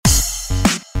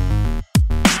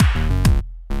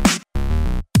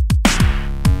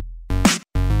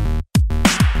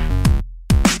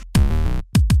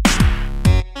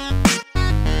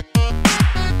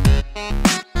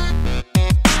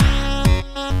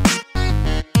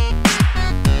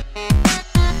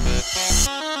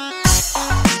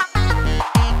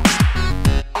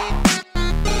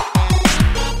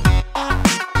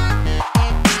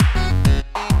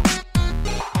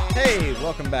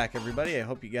everybody. I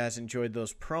hope you guys enjoyed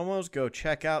those promos. Go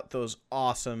check out those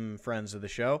awesome friends of the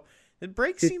show. Did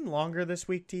breaks seem longer this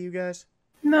week to you guys?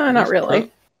 No, not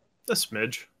really. A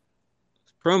smidge.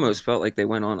 Promos felt like they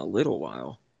went on a little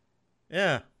while.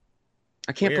 Yeah.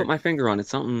 I can't Weird. put my finger on it.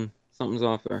 Something's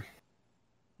off there.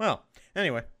 Well,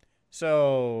 anyway.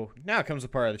 So now comes the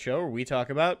part of the show where we talk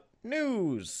about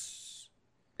news.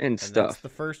 And That's stuff. the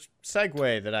first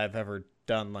segue that I've ever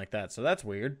done like that, so that's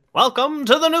weird. Welcome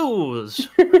to the news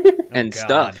And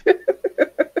God. stuff.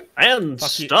 and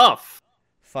Fuck you. stuff.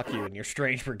 Fuck you and your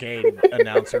Strange Brigade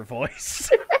announcer voice.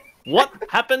 What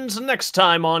happens next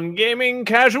time on Gaming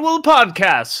Casual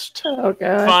Podcast? Oh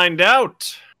god. Find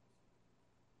out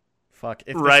Fuck.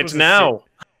 If this right was a now.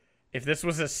 if this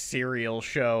was a serial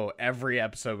show, every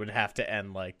episode would have to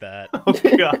end like that. Oh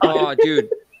god. Oh, dude.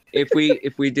 If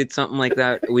we did something like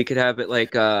that, we could have it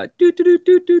like doot, doot, doot,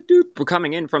 doot, doot, doot. We're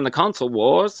coming in from the console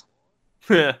wars.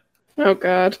 Yeah, Oh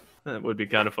god. that would be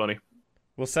kind of funny.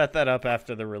 We'll set that up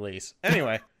after the release.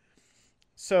 Anyway,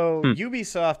 so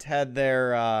Ubisoft had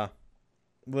their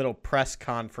little press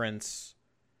conference,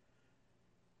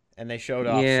 and they showed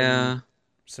off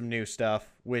some new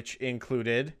stuff, which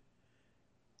included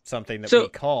something that we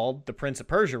called the Prince of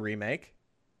Persia remake.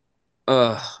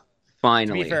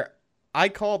 Finally. To be fair, I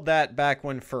called that back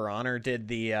when For Honor did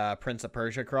the Prince of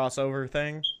Persia crossover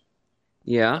thing.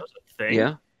 Yeah. That was a thing.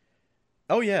 Yeah.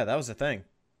 Oh yeah, that was a thing.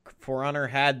 For Honor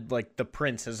had like the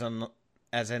prince as an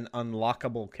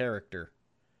unlockable character.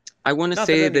 I want to Not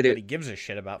say that that anybody gives a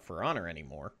shit about For Honor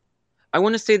anymore. I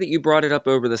want to say that you brought it up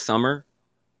over the summer,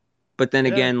 but then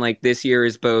again, like this year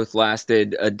has both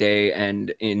lasted a day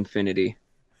and infinity.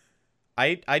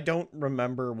 I don't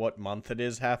remember what month it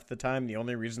is half the time. The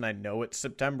only reason I know it's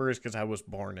September is because I was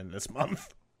born in this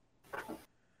month.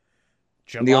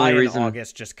 July and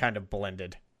August just kind of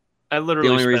blended. I literally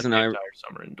The only spent reason the I- entire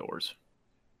summer indoors.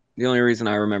 The only reason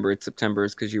I remember it's September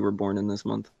is because you were born in this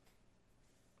month.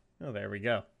 Oh, there we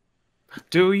go.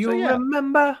 Do you So, yeah.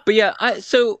 remember? But yeah,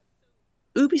 so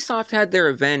Ubisoft had their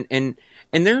event, and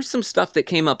there's some stuff that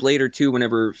came up later too.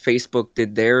 Whenever Facebook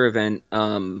did their event,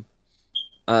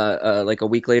 like a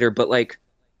week later. But like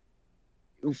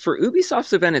for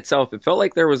Ubisoft's event itself, it felt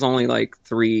like there was only like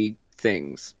 3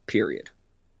 things. Period.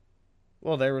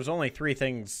 Well, there was only 3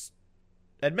 things.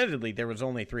 Admittedly, there was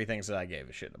only 3 things that I gave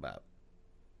a shit about.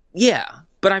 Yeah,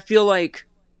 but I feel like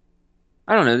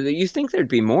I don't know. You think there'd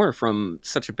be more from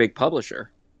such a big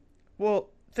publisher? Well,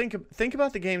 think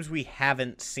about the games we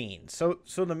haven't seen. So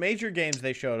the major games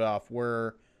they showed off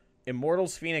were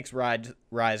Immortals: Phoenix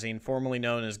Rising, formerly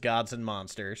known as Gods and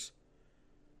Monsters,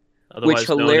 Otherwise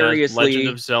known as hilariously- Legend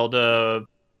of Zelda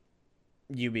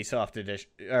Ubisoft edition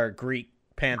or Greek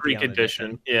Pantheon Greek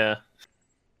Edition. Yeah.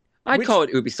 I'd Which- call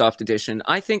it Ubisoft Edition.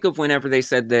 I think of whenever they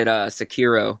said that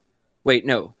Sekiro. Wait,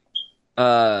 no.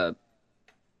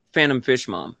 Phantom Fish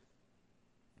Mom.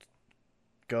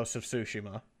 Ghost of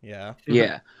Tsushima. Yeah.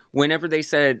 Yeah. Whenever they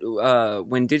said,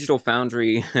 when Digital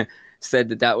Foundry said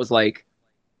that was like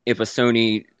if a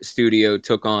Sony studio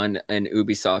took on an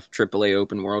Ubisoft AAA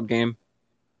open world game,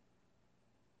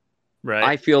 Right.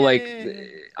 I feel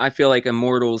like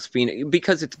Immortals Phoenix,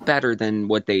 because it's better than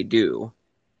what they do,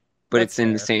 but That's it's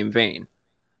in the fair. same vein.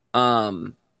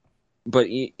 But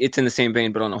it's in the same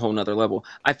vein, but on a whole nother level.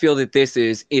 I feel that this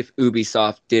is if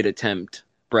Ubisoft did attempt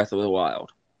Breath of the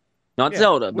Wild. Not Yeah,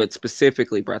 Zelda, but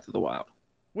specifically Breath of the Wild.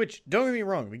 Which, don't get me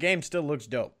wrong, the game still looks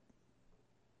dope.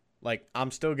 Like,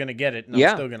 I'm still going to get it, and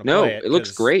I'm still going to play it. It looks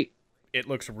 'cause great. It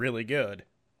looks really good.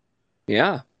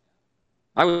 Yeah.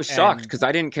 I was shocked And- because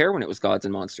I didn't care when it was Gods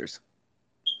and Monsters.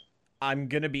 I'm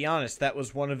going to be honest, that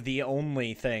was one of the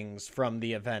only things from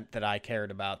the event that I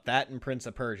cared about. That and Prince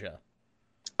of Persia.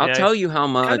 I'll Yeah, tell you how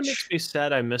Kind of much. makes me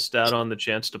sad I missed out on the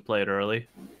chance to play it early.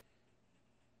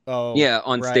 Oh, Yeah,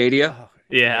 on right. Stadia. Oh,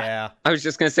 Yeah. yeah. I was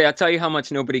just going to say, I'll tell you how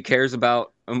much nobody cares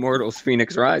about Immortals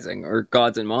Phoenix Rising or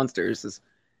Gods and Monsters.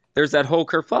 There's that whole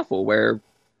kerfuffle where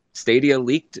Stadia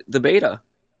leaked the beta.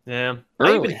 Yeah. I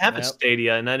even Early. have a Yep.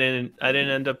 Stadia and I didn't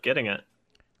end up getting it.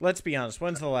 Let's be honest.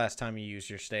 When's the last time you used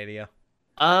your Stadia?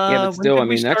 Yeah, but when still, did I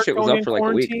we mean, that start shit was going up in for like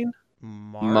a week. quarantine?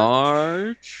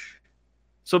 March?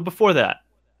 So before that.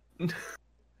 Okay.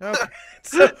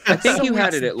 So, I think so you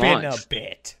had it's it at been launch. a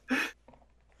bit.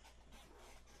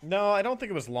 No, I don't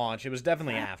think it was launch. It was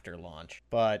definitely after launch.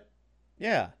 But,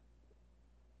 yeah.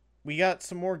 We got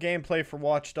some more gameplay for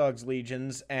Watch Dogs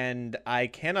Legions, and I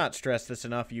cannot stress this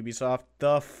enough, Ubisoft.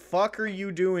 The fuck are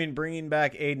you doing bringing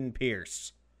back Aiden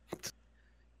Pierce?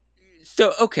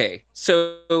 So, okay.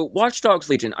 So, Watch Dogs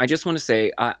Legion, I just want to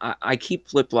say, I keep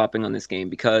flip-flopping on this game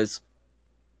because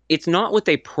it's not what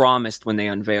they promised when they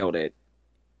unveiled it.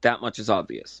 That much is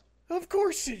obvious. Of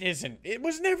course it isn't. It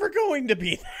was never going to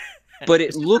be that. But it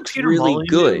Is this a looks Peter really Molyneux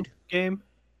good. game?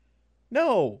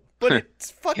 No, but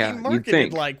it's fucking Yeah, you'd marketed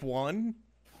think. like one.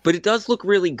 But it does look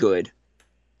really good.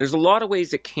 There's a lot of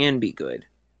ways it can be good.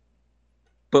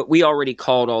 But we already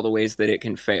called all the ways that it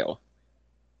can fail.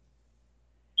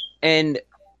 And,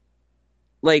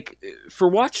 like, for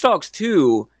Watch Dogs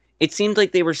 2, it seemed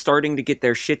like they were starting to get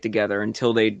their shit together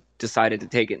until they decided to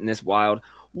take it in this wild.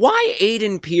 Why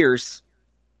Aiden Pierce?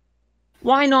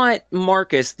 Why not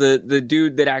Marcus, the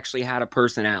dude that actually had a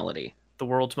personality? The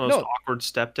world's most No. awkward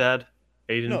stepdad,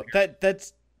 Aiden. No,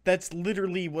 that's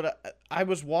literally what I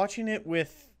was watching it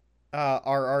with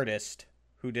our artist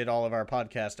who did all of our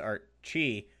podcast art,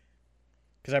 Chi,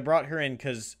 because I brought her in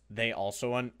because they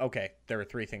also okay, there were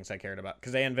 3 things I cared about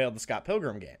because they unveiled the Scott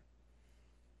Pilgrim game.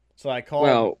 So I called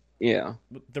Well, yeah.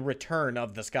 the return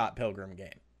of the Scott Pilgrim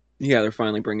game. Yeah, they're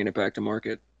finally bringing it back to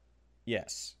market.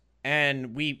 Yes.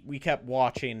 And we kept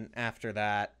watching after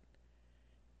that.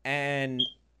 And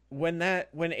when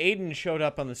Aiden showed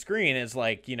up on the screen as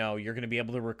like, you know, you're going to be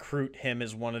able to recruit him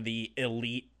as one of the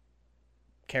elite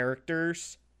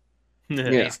characters, Yeah.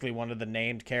 basically one of the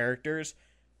named characters,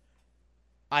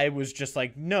 I was just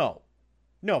like, no,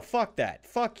 fuck that.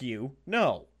 Fuck you.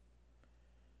 No.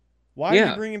 Why are Yeah.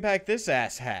 you bringing back this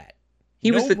asshat?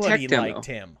 He was the Nobody tech demo. liked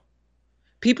him.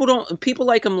 People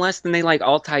like him less than they like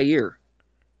Altair.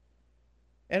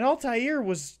 And Altair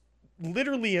was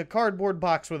literally a cardboard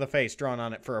box with a face drawn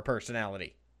on it for a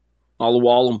personality.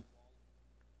 Wallum.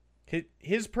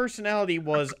 His personality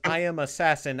was, I am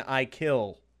assassin, I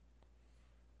kill.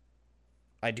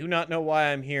 I do not know why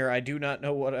I'm here. I do not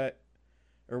know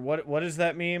what is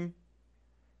that meme?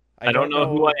 I don't know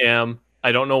who I am.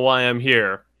 I don't know why I'm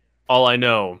here. All I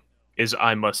know is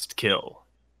I must kill.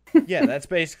 Yeah, that's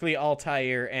basically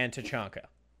Altair and Tachanka.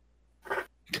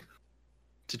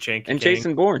 Tachanka And King.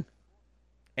 Jason Bourne.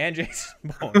 And Jason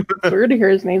Bourne. It's weird to hear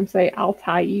his name say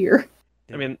Altair.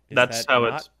 I mean, Is that's that how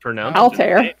not it's pronounced.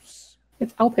 Altair.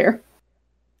 It's Altair.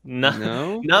 No,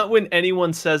 No? not when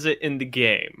anyone says it in the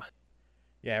game.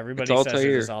 Yeah, everybody It's says it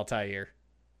Altair. is Altair.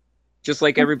 Just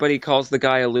like everybody calls the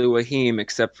guy Aluahim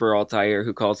except for Altair,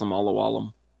 who calls him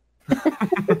Alawalum.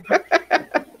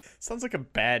 Sounds like a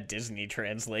bad Disney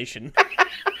translation.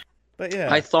 But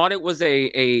yeah. I thought it was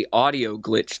a audio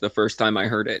glitch the first time I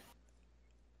heard it.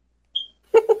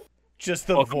 Just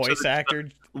the Welcome to voice the- actor.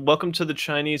 Welcome to the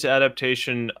Chinese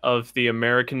adaptation of the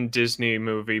American Disney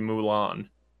movie Mulan.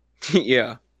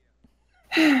 Yeah.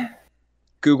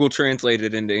 Google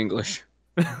translated into English.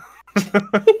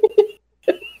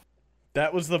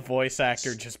 That was the voice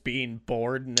actor just being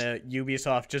bored, and the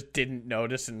Ubisoft just didn't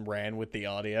notice and ran with the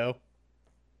audio.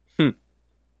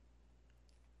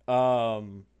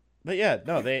 But yeah,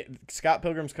 no, Scott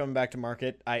Pilgrim's coming back to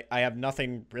market. I have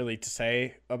nothing really to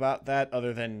say about that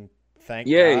other than thank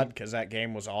Yay. God, because that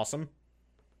game was awesome.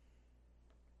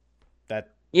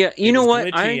 Yeah, you It know was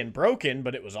what? glitchy and broken,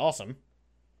 but it was awesome.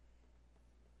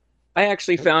 I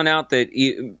actually found out that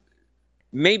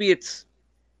maybe it's.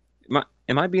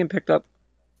 Am I being picked up?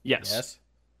 Yes. Yes.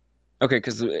 Okay,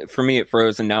 because for me it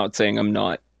froze and now it's saying I'm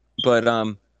not. But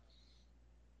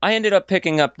I ended up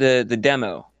picking up the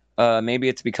demo. Maybe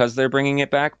it's because they're bringing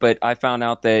it back, but I found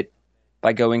out that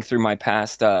by going through my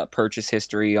past purchase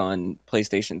history on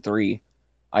PlayStation 3,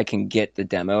 I can get the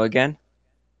demo again.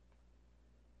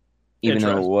 Even though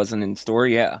it Interesting. wasn't in store,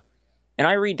 yeah. And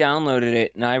I re-downloaded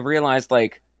it and I realized,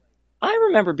 like, I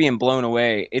remember being blown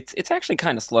away. It's actually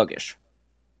kind of sluggish.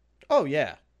 Oh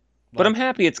yeah. But I'm Like,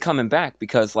 happy it's coming back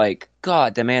because, like,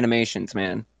 God, them animations,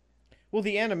 man. well,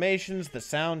 the animations, the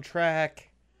soundtrack,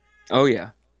 Oh, yeah.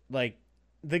 like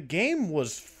the game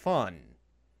was fun.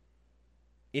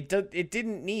 It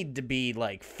didn't need to be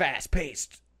like fast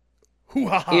paced, hoo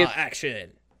ha ha If-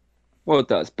 action. Well, it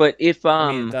does. But if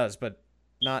I mean, it does, but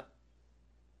not.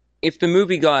 if the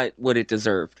movie got what it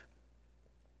deserved,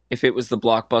 if it was the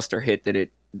blockbuster hit that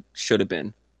it should have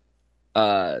been,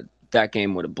 that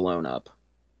game would have blown up.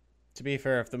 To be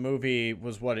fair, if the movie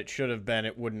was what it should have been,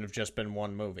 it wouldn't have just been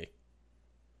one movie.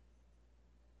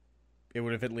 It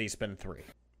would have at least been 3.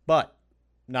 But,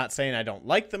 not saying I don't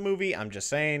like the movie, I'm just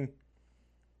saying.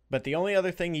 But the only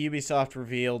other thing Ubisoft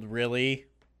revealed, really,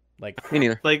 like, Me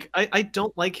neither. Like, I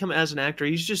don't like him as an actor.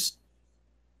 He's just...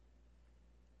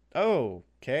 oh,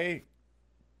 okay.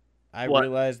 I What?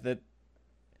 realized that.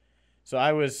 So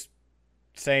I was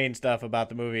saying stuff about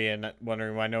the movie and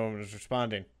wondering why no one was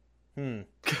responding.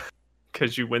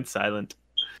 Because you went silent.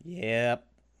 Yep.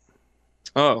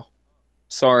 Oh,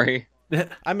 sorry.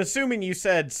 I'm assuming you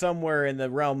said somewhere in the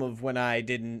realm of when I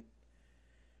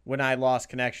lost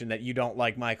connection that you don't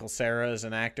like Michael Cera as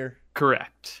an actor.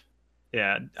 Correct.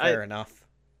 Yeah, Fair enough.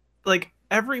 Like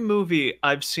every movie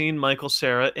I've seen Michael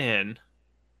Cera in,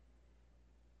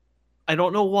 I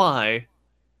don't know why,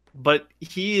 but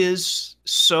he is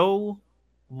so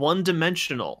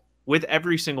one-dimensional with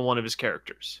every single one of his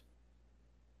characters.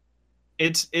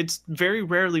 It's very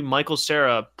rarely Michael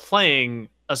Cera playing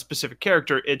a specific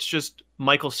character. It's just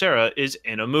Michael Cera is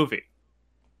in a movie.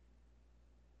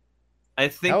 I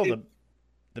think Hell,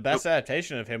 the best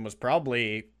adaptation of him was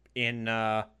probably in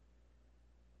oh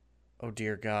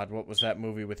dear God, what was that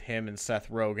movie with him and Seth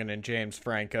Rogen and James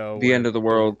Franco? The End of the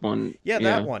World one. Yeah,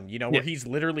 that one. You know, where he's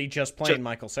literally just playing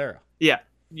Michael Cera. Yeah.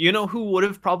 You know who would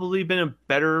have probably been a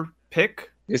better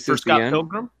pick for Scott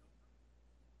Pilgrim?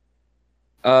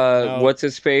 No. What's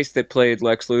his face that played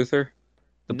Lex Luthor?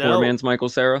 The poor man's Michael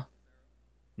Cera?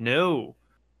 No.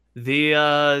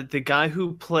 The guy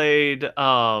who played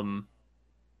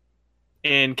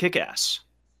in Kick-Ass.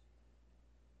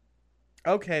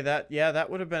 Okay, that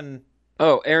would have been.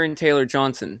 Oh, Aaron Taylor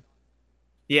Johnson.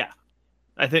 Yeah.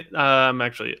 I think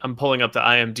I'm pulling up the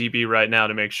IMDb right now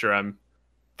to make sure I'm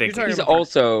thinking. He's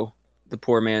also the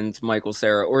poor man's Michael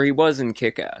Cera, or he was in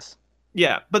Kick-Ass.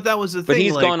 Yeah, but that was the thing. But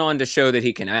he's gone on to show that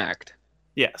he can act.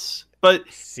 Yes, but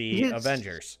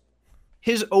Avengers.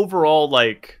 His overall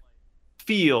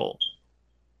feel,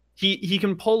 he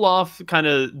can pull off kind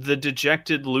of the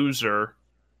dejected loser.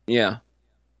 Yeah.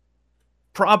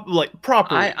 Properly.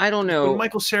 I don't know. When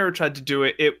Michael Cera tried to do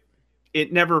it,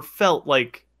 it never felt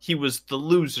like he was the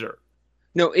loser.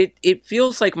 No, it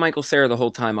feels like Michael Cera the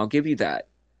whole time. I'll give you that.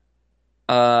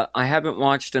 I haven't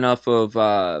watched enough of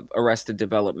Arrested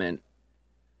Development.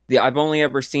 I've only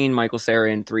ever seen Michael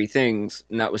Cera in 3 things,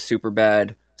 and that was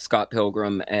Superbad, Scott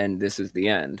Pilgrim, and This Is the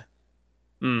End.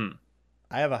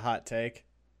 I have a hot take.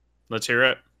 Let's hear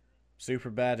it.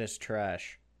 Superbad is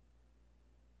trash.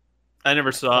 I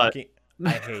never saw it. I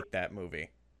hate that movie.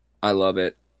 I love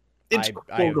it. It's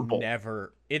quotable.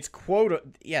 It's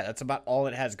yeah, that's about all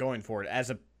it has going for it. As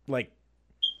a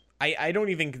I don't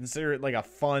even consider it like a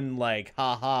fun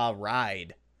haha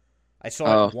ride. I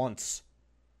saw it once.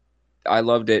 I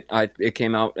loved it. It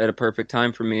came out at a perfect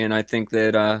time for me, and I think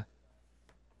that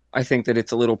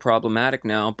it's a little problematic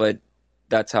now, but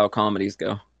that's how comedies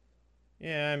go.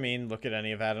 Yeah, I mean, look at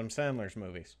any of Adam Sandler's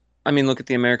movies. I mean, look at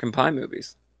the American Pie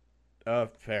movies.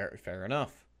 Fair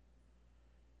enough.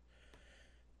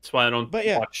 That's why I don't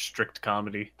watch strict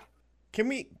comedy. Can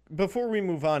we, before we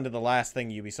move on to the last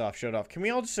thing Ubisoft showed off, can we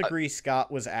all just agree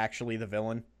Scott was actually the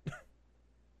villain?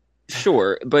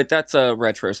 Sure, but that's a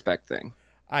retrospect thing.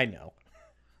 I know.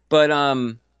 But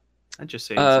I just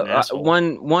say he's an asshole.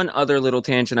 One other little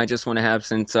tangent I just want to have,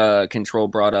 since Control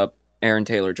brought up Aaron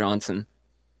Taylor Johnson.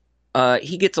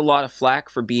 He gets a lot of flack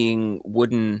for being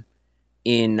wooden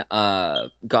in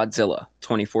Godzilla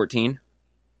 2014.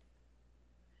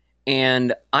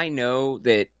 And I know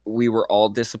that we were all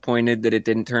disappointed that it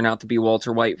didn't turn out to be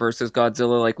Walter White versus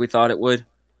Godzilla like we thought it would,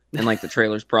 and like the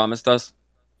trailers promised us.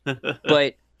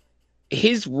 But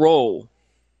his role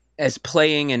as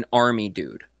playing an army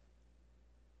dude,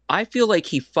 I feel like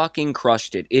he fucking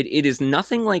crushed it. It is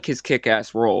nothing like his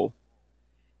kick-ass role.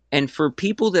 And for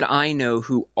people that I know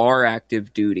who are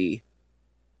active duty,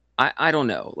 I don't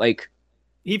know.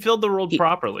 He filled the role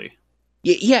properly.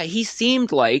 Yeah, he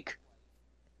seemed like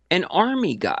an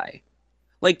army guy.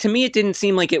 To me, it didn't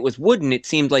seem like it was wooden. It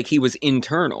seemed like he was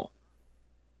internal.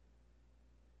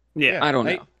 Yeah, I don't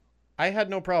know. I had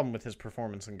no problem with his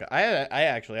performance. I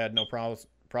actually had no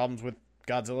problems with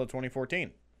Godzilla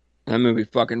 2014. That movie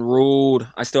fucking ruled.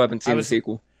 I still haven't seen the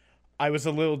sequel. I was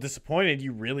a little disappointed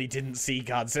you really didn't see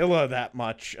Godzilla that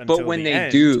much until But when the they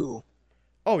end. do...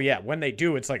 Oh, yeah, when they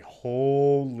do, it's like,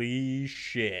 holy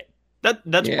shit.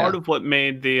 That's part of what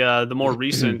made the more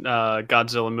recent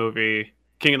Godzilla movie,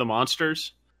 King of the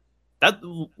Monsters.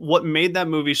 What made that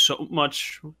movie so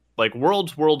much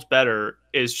worlds better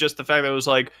is just the fact that it was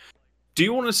do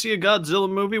you want to see a Godzilla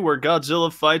movie where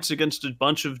Godzilla fights against a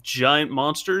bunch of giant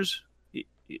monsters?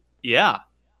 Yeah.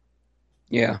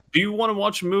 Yeah. Do you want to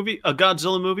watch a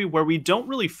Godzilla movie where we don't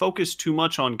really focus too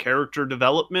much on character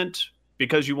development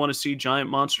because you want to see giant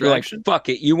monster action? Fuck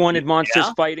it. You wanted monsters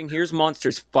fighting. Here's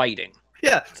monsters fighting.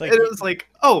 Yeah. It was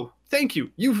oh, thank you.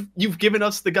 You've given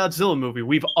us the Godzilla movie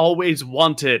we've always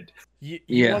wanted.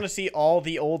 You want to see all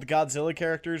the old Godzilla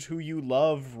characters who you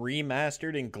love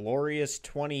remastered in glorious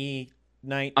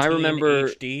 2019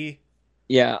 HD?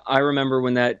 Yeah, I remember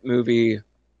when that movie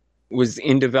was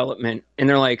in development, and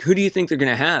they're like, who do you think they're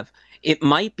going to have? It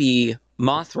might be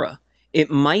Mothra. It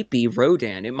might be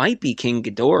Rodan. It might be King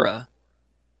Ghidorah.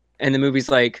 And the movie's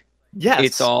like, yes,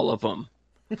 it's all of them.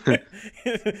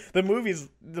 the movie's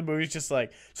just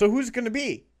so who's going to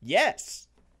be? Yes.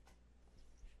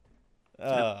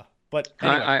 But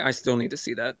anyway, I still need to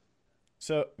see that.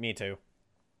 so me too.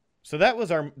 So that was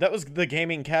the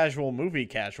gaming casual movie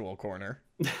casual corner.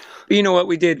 But you know what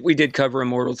we did cover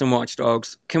Immortals and Watch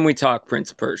Dogs. Can we talk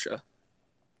Prince of Persia?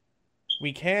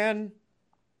 We can,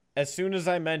 as soon as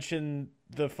I mention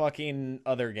the fucking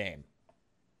other game.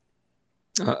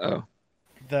 Uh-oh.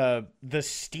 The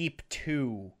Steep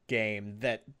 2 game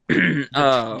that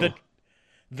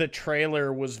the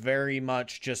trailer was very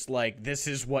much just like, this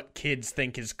is what kids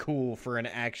think is cool for an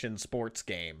action sports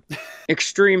game.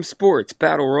 Extreme Sports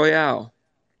Battle Royale.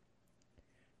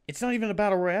 It's not even a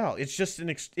battle royale. It's just an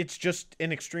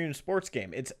extreme sports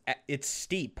game. It's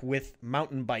steep with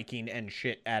mountain biking and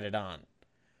shit added on.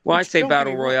 Well, I Which, say don't get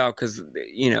Battle me wrong. Royale because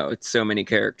it's so many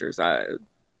characters.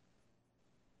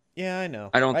 Yeah, I know.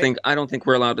 I don't think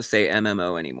we're allowed to say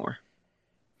MMO anymore.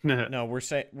 No,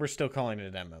 we're still calling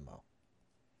it an MMO.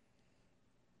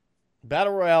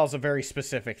 Battle royale is a very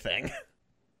specific thing.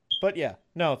 But yeah,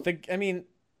 no,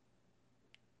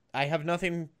 I have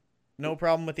no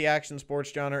problem with the action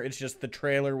sports genre. It's just the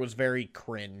trailer was very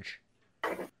cringe.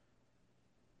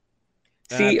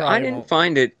 See, I didn't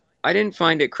find it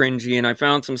cringy, and I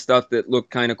found some stuff that looked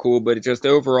kind of cool, but it just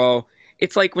overall,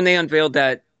 it's like when they unveiled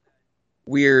that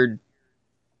weird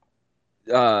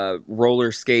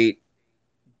roller skate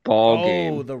ball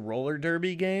game. Oh, the roller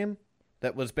derby game?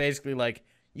 That was basically like,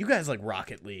 you guys like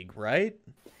Rocket League, right?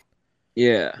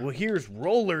 Yeah. Well, here's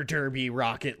roller derby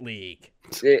Rocket League.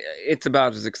 It's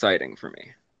about as exciting for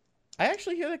me. I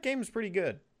actually hear that game is pretty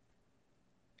good.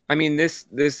 I mean, this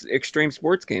extreme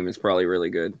sports game is probably really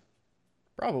good.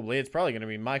 Probably. It's probably going to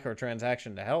be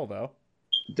microtransaction to hell, though.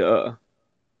 Duh.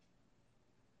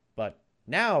 But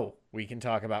now we can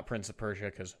talk about Prince of Persia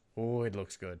because, it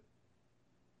looks good.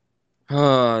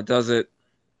 Does it?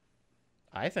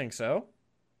 I think so.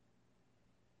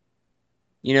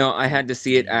 I had to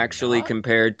see it actually Not?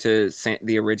 compared to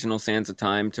the original Sands of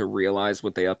Time to realize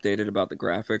what they updated about the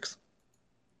graphics.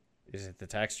 Is it the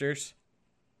textures?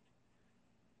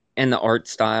 And the art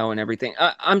style and everything.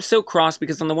 I'm so cross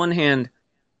because on the one hand,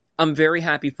 I'm very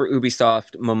happy for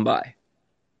Ubisoft Mumbai.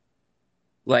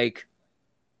 Like,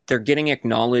 they're getting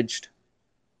acknowledged.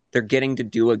 They're getting to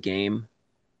do a game.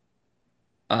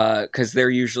 Because they're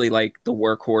usually like the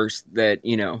workhorse that,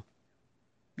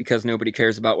 because nobody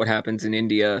cares about what happens in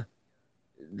India,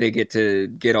 they get to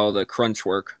get all the crunch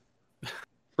work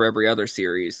for every other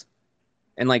series.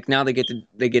 And like now they get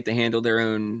to handle their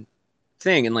own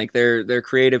thing, and like their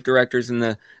creative directors and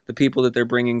the people that they're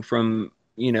bringing from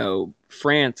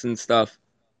France and stuff,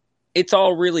 it's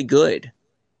all really good,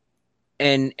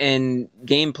 and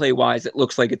gameplay wise it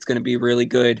looks like it's going to be really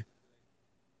good.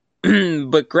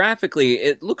 But graphically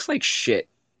it looks like shit,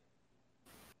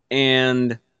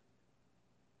 and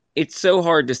it's so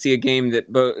hard to see a game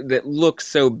that looks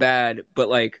so bad, but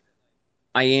like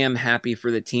I am happy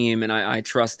for the team, and I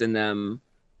trust in them,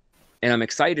 and I'm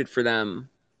excited for them.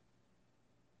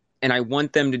 And I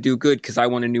want them to do good because I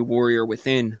want a new Warrior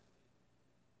Within.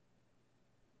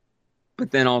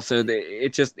 But then also,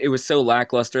 it was so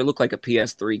lackluster. It looked like a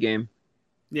PS3 game.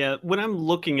 Yeah, when I'm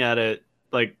looking at it,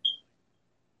 like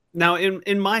now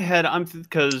in my head, I'm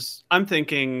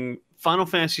thinking Final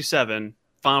Fantasy VII,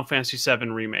 Final Fantasy VII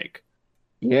Remake.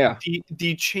 Yeah.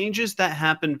 The changes that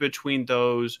happened between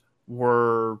those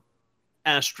were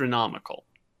astronomical.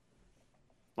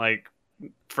 Like,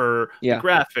 for the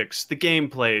graphics, the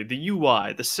gameplay, the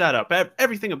UI, the setup,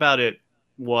 everything about it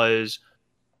was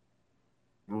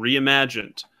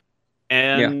reimagined.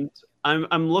 And I'm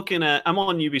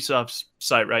on Ubisoft's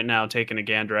site right now taking a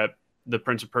gander at the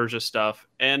Prince of Persia stuff,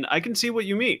 and I can see what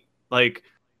you mean. Like,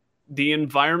 the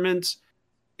environment,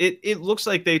 it looks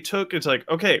like it's like,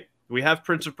 okay, we have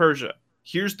Prince of Persia.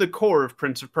 Here's the core of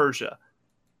Prince of Persia.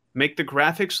 Make the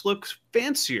graphics look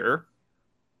fancier,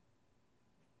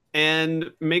 and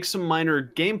make some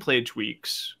minor gameplay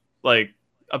tweaks.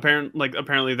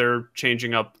 Apparently they're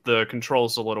changing up the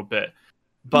controls a little bit.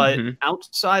 But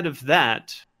outside of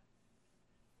that,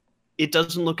 it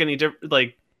doesn't look any different.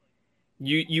 Like,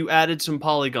 you added some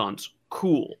polygons.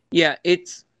 Cool. Yeah,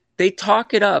 they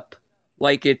talk it up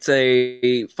like it's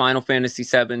a Final Fantasy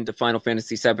VII to Final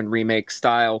Fantasy VII Remake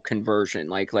style conversion.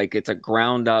 Like it's a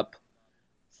ground up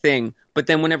thing. But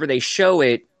then whenever they show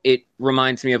it, it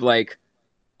reminds me of like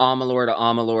Amalur to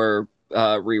Amalur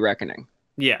Re-Reckoning.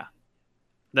 Yeah.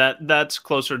 That's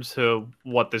closer to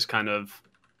what this kind of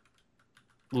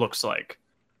looks like.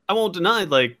 I won't deny,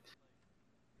 like,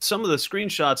 some of the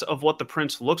screenshots of what the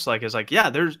prince looks like is like, yeah,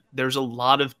 there's a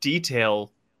lot of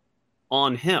detail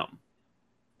on him.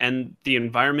 And the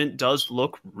environment does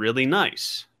look really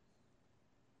nice.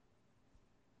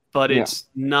 But it's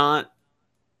not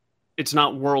it's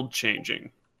not world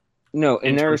changing. No,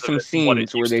 and there are some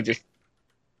scenes where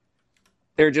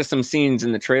there are just some scenes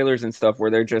in the trailers and stuff where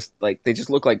they're just like, they just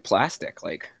look like plastic.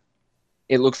 Like,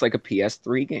 it looks like a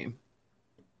PS3 game.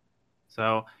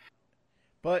 So,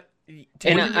 but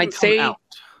and I'd say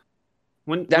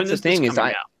that's the thing is,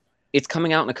 it's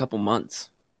coming out in a couple months.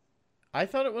 I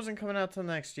thought it wasn't coming out till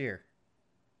next year.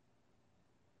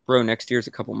 Bro, next year's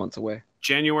a couple months away.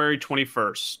 January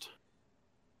 21st.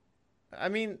 I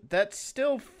mean, that's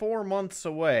still 4 months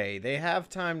away. They have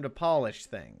time to polish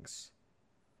things.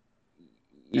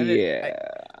 And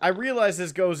I realize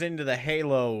this goes into the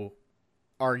Halo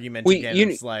argument again.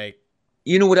 It's like,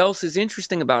 you know what else is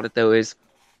interesting about it though is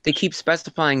they keep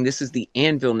specifying this is the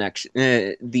Anvil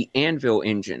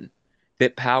engine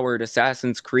that powered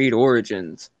Assassin's Creed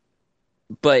Origins,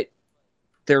 but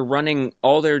they're running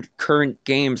all their current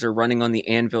games are running on the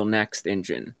Anvil Next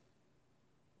engine.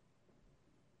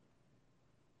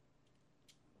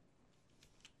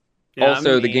 Yeah,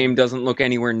 also, the game doesn't look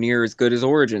anywhere near as good as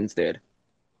Origins did.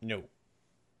 No.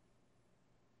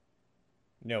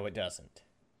 No, it doesn't.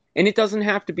 And it doesn't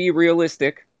have to be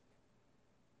realistic.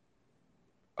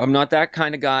 I'm not that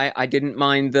kind of guy. I didn't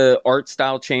mind the art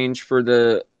style change for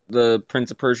the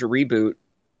Prince of Persia reboot.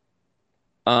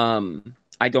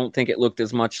 I don't think it looked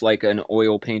as much like an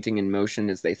oil painting in motion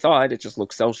as they thought. It just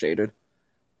looked cel-shaded.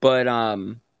 But,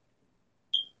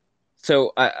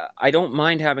 so I don't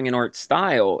mind having an art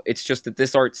style. It's just that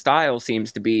this art style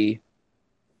seems to be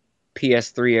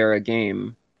PS3 era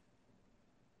game,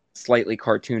 slightly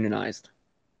cartoonized.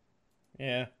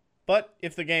 Yeah, but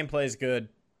if the gameplay is good,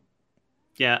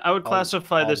 yeah, I would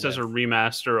classify this as a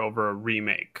remaster over a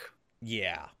remake.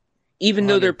 Yeah, even 100%.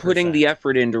 Though they're putting the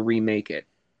effort in to remake it.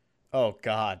 Oh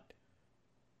God.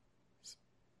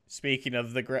 Speaking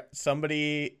of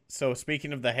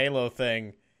speaking of the Halo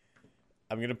thing,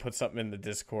 I'm going to put something in the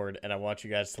Discord, and I want you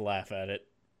guys to laugh at it,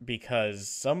 because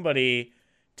somebody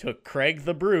took Craig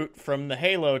the Brute from the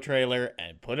Halo trailer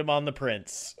and put him on the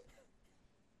Prince.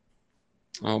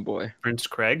 Oh, boy. Prince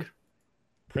Craig?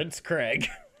 Prince Craig.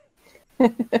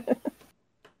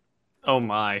 Oh,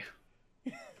 my.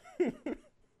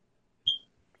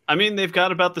 I mean, they've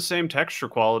got about the same texture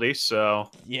quality, so...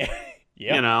 Yeah.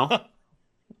 You know.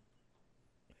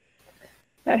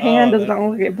 That hand does not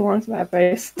look like it belongs to that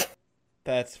face.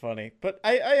 That's funny. But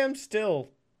I am still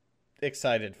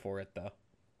excited for it, though.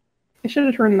 They should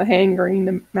have turned the hand green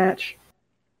to match.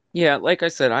 Yeah, like I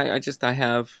said, I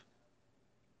have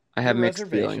mixed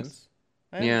feelings.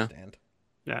 I understand.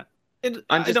 Yeah.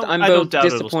 I'm both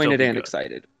disappointed and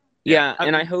excited. Yeah,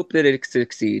 and I hope that it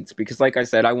succeeds, because like I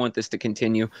said, I want this to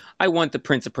continue. I want the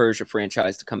Prince of Persia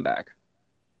franchise to come back.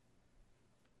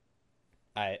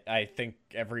 I think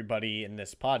everybody in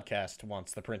this podcast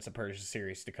wants the Prince of Persia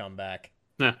series to come back.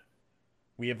 Yeah.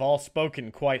 We have all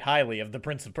spoken quite highly of the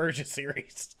Prince of Persia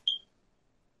series.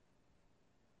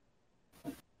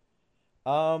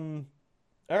 All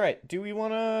right. Do we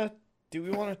want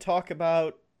to talk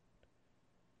about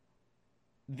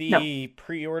the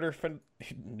pre-order for...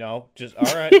 No, just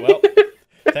all right. Well,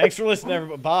 thanks for listening,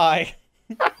 everybody. Bye.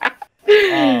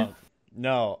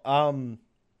 No.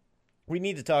 We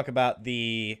need to talk about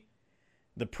the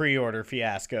pre-order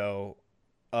fiasco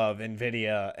of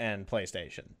Nvidia and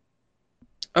PlayStation.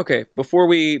 Okay, before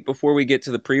we get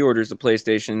to the pre-orders of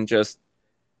PlayStation, just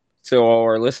so all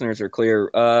our listeners are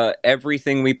clear,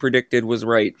 everything we predicted was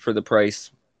right for the price.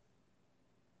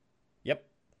 Yep.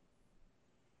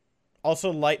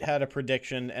 Also, Light had a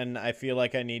prediction, and I feel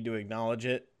like I need to acknowledge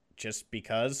it just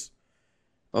because.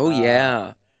 Oh,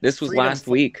 yeah. This was last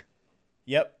week.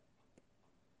 Yep.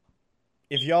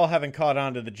 If y'all haven't caught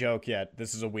on to the joke yet,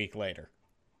 this is a week later.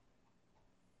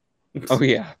 Oh,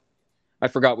 yeah. I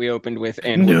forgot we opened with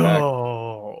and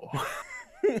no.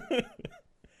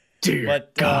 Dear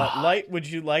but, God. Light, would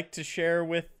you like to share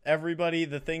with everybody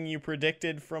the thing you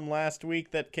predicted from last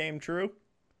week that came true?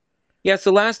 Yeah,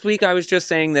 so last week I was just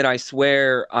saying that I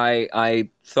swear I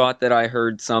thought that I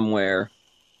heard somewhere,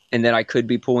 and that I could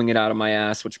be pulling it out of my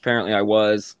ass, which apparently I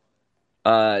was,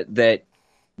 that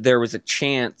there was a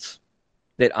chance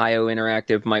that IO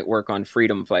Interactive might work on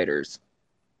Freedom Fighters.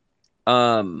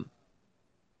 And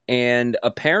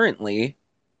apparently,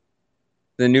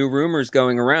 the new rumors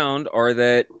going around are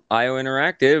that IO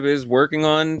Interactive is working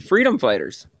on Freedom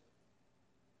Fighters.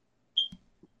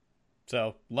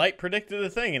 So, Light predicted a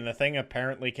thing, and the thing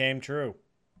apparently came true.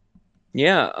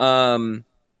 Yeah,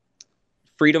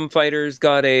 Freedom Fighters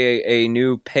got a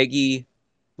new PEGI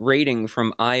rating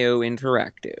from IO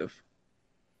Interactive.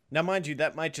 Now, mind you,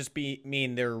 that might just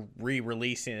mean they're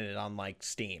re-releasing it on, like,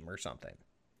 Steam or something.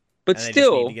 But and they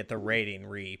still... just need to get the rating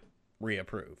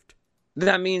re-approved.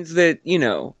 that means that,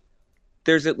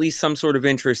 there's at least some sort of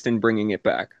interest in bringing it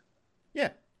back. Yeah.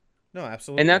 No,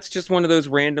 absolutely. And that's just one of those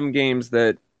random games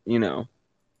that,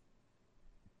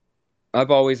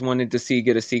 I've always wanted to see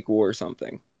get a sequel or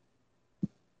something.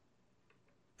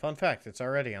 Fun fact, it's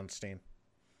already on Steam.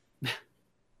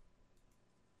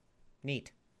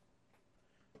 Neat.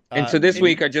 And so this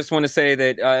week, I just want to say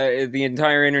that the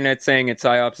entire internet saying it,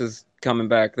 PsyOps is coming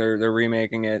back. They're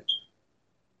remaking it,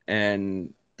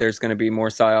 and there's going to be more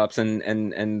PsyOps,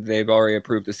 and they've already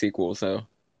approved the sequel. So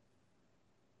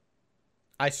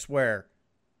I swear,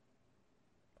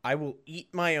 I will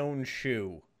eat my own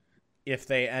shoe if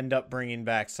they end up bringing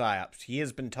back PsyOps. He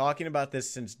has been talking about this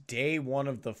since day one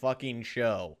of the fucking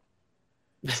show.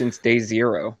 Since day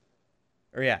zero.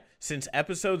 Or yeah, since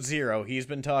episode 0, he's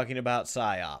been talking about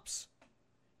PsyOps.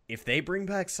 If they bring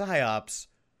back PsyOps,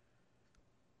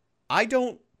 I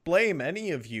don't blame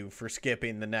any of you for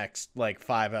skipping the next,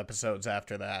 5 episodes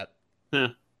after that. Huh.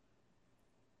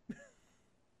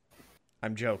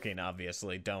 I'm joking,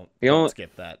 obviously. Don't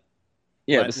skip that.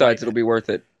 Yeah, besides, it'll be worth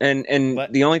it. And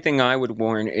the only thing I would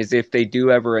warn is if they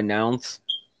do ever announce,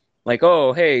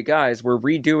 oh, hey, guys, we're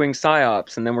redoing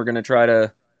PsyOps, and then we're going to try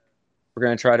to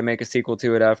make a sequel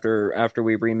to it after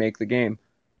we remake the game.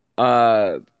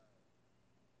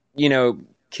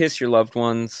 Kiss your loved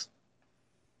ones.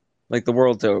 The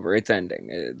world's over. It's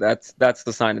ending. That's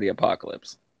the sign of the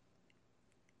apocalypse.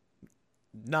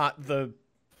 Nope,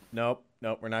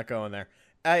 we're not going there.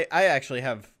 I actually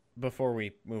have, before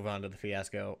we move on to the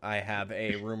fiasco, I have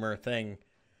a rumor thing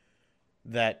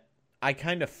that I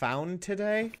kind of found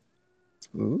today.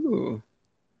 Ooh.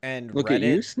 And look Reddit, at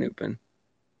you snooping.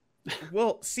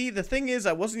 Well, see, the thing is,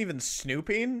 I wasn't even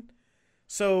snooping.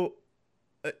 So,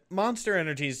 Monster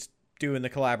Energy's doing the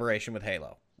collaboration with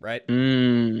Halo, right?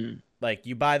 You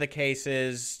buy the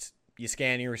cases, you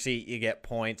scan your receipt, you get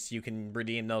points. You can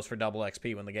redeem those for double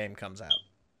XP when the game comes out.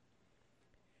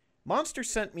 Monster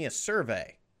sent me a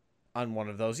survey on one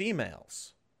of those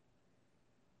emails.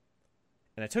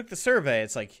 And I took the survey.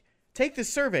 It's take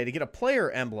this survey to get a player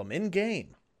emblem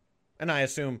in-game. And I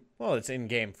assume, well, it's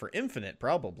in-game for Infinite,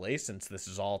 probably, since this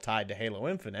is all tied to Halo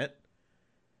Infinite.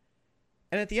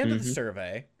 And at the end of the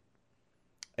survey,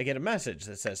 I get a message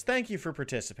that says, "Thank you for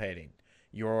participating.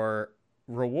 Your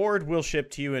reward will ship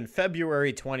to you in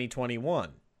February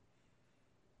 2021.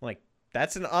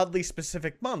 That's an oddly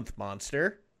specific month,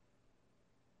 Monster.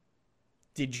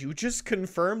 Did you just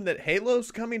confirm that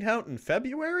Halo's coming out in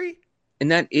February? And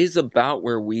that is about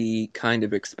where we kind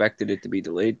of expected it to be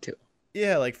delayed to.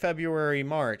 Yeah, February,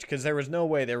 March, because there was no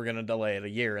way they were going to delay it a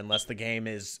year unless the game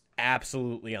is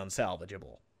absolutely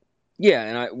unsalvageable.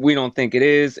 Yeah, and we don't think it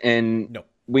is, and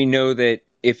we know that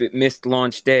if it missed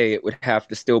launch day, it would have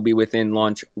to still be within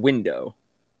launch window.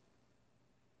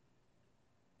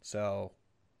 So,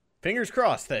 fingers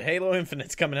crossed that Halo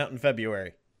Infinite's coming out in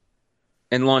February.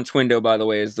 And launch window, by the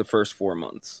way, is the first 4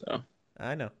 months. So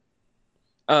I know.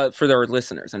 For our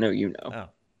listeners, I know you know. Oh,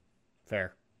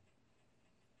 fair.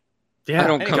 Yeah, I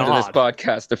don't come to this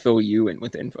podcast to fill you in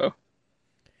with info.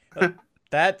 And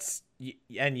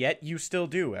yet you still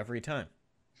do every time.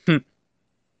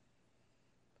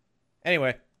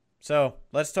 Anyway, so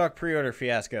let's talk pre-order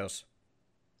fiascos.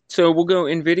 So we'll go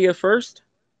NVIDIA first?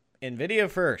 NVIDIA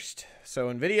first.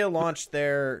 So NVIDIA launched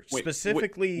their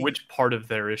specifically... Which part of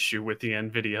their issue with the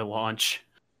NVIDIA launch?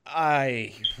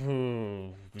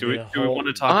 Do we want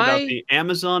to talk about the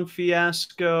Amazon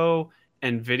fiasco,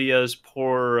 NVIDIA's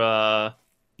poor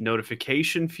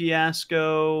notification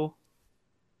fiasco?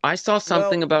 I saw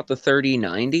something about the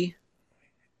 3090.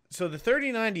 So the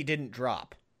 3090 didn't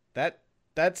drop.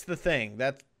 That's the thing.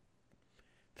 That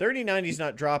 3090's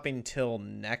not dropping till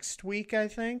next week, I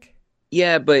think.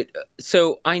 Yeah, but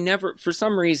so I never, for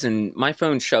some reason, my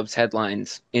phone shoves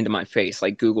headlines into my face.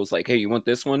 Google's hey, you want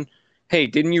this one? Hey,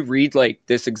 didn't you read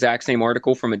this exact same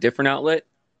article from a different outlet?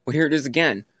 Well, here it is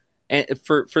again. And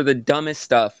for the dumbest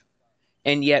stuff.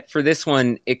 And yet for this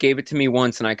one, it gave it to me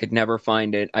once and I could never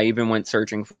find it. I even went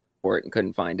searching for it and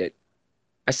couldn't find it.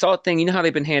 I saw a thing, you know how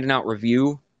they've been handing out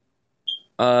review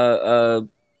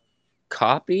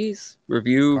copies?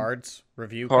 Review cards?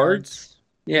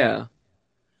 Yeah.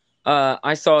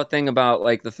 I saw a thing about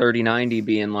the 3090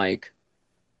 being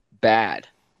bad,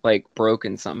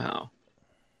 broken somehow.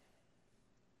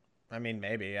 I mean,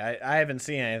 maybe. I haven't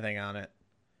seen anything on it.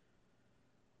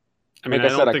 I mean, I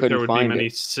don't think there would be many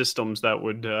systems that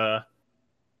would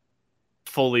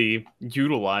fully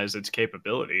utilize its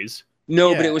capabilities.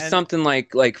 No, but it was something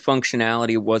like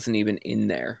functionality wasn't even in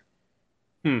there.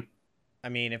 I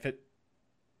mean,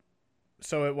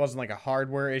 so it wasn't a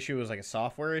hardware issue, it was a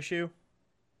software issue?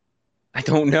 I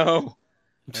don't know.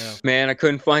 Yeah. Man, I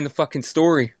couldn't find the fucking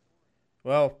story.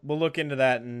 Well, we'll look into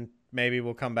that and maybe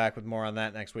we'll come back with more on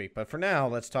that next week. But for now,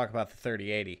 let's talk about the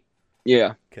 3080.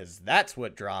 Yeah. Because that's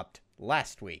what dropped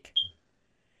last week.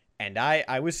 And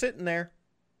I was sitting there,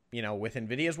 you know, with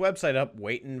NVIDIA's website up,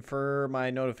 waiting for my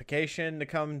notification to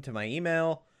come to my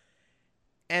email,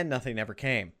 and nothing ever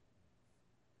came.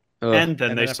 Ugh. And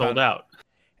then they sold out.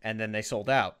 And then they sold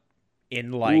out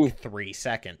in like 3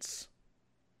 seconds.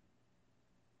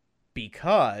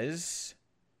 Because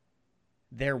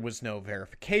there was no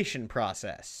verification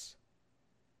process.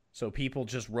 So people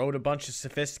just wrote a bunch of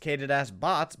sophisticated ass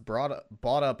bots, bought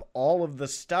up all of the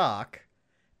stock,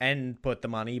 and put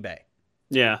them on eBay.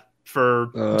 Yeah,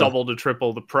 for double to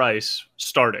triple the price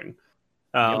starting.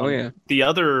 The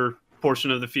other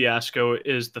portion of the fiasco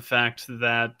is the fact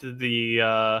that the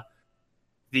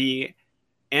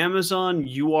Amazon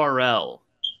URL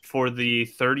for the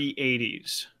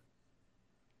 3080s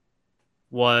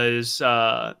was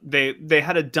they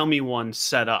had a dummy one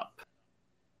set up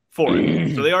for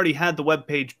it. So they already had the web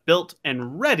page built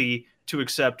and ready to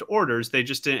accept orders. They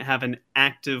just didn't have an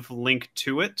active link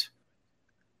to it.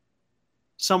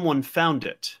 Someone found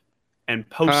it and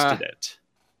posted it.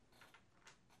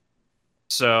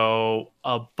 So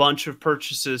a bunch of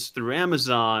purchases through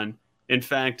Amazon. In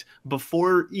fact,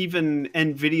 before even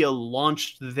NVIDIA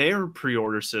launched their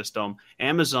pre-order system,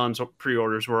 Amazon's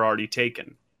pre-orders were already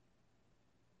taken.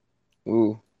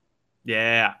 Ooh.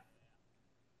 Yeah.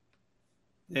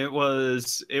 It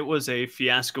was a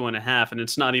fiasco and a half, and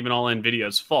it's not even all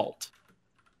NVIDIA's fault.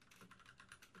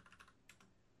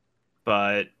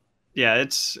 But yeah,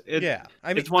 it's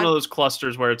one of those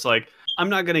clusters where it's like, I'm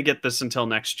not going to get this until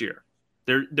next year.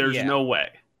 There's no way.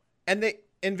 And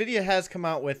NVIDIA has come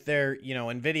out with their, you know,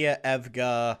 NVIDIA,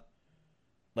 EVGA,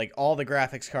 like all the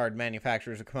graphics card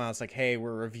manufacturers have come out. It's like, hey,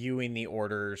 we're reviewing the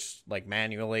orders like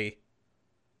manually.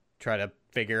 Try to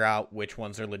figure out which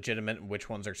ones are legitimate and which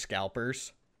ones are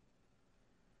scalpers.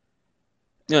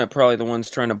 Yeah, probably the ones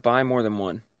trying to buy more than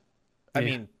one. I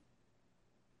mean,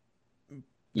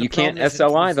 you can't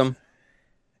SLI them.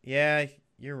 Yeah,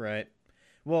 you're right.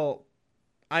 Well,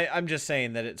 I'm just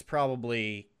saying that it's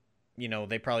probably, you know,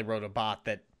 they probably wrote a bot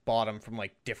that bought them from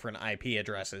like different IP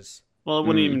addresses. Well, it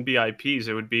wouldn't even be IPs.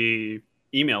 It would be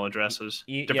email addresses,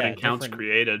 different accounts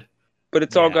created. But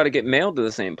it's all got to get mailed to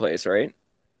the same place, right?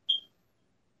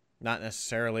 Not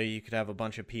necessarily. You could have a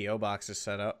bunch of PO boxes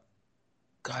set up.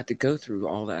 God, to go through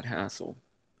all that hassle.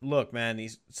 Look, man,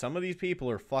 some of these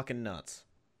people are fucking nuts.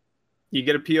 You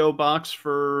get a PO box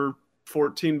for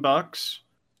 $14.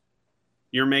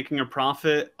 You're making a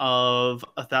profit of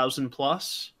 1,000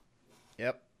 plus.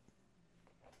 Yep.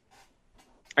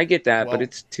 I get that, but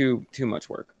it's too much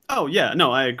work. Oh yeah,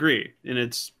 no, I agree, and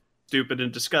it's stupid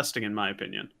and disgusting in my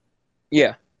opinion.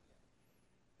 Yeah.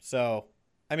 So,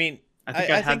 I mean, I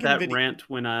think I had that rant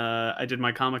when I did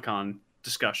my Comic-Con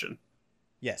discussion.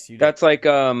 Yes, you did. That's like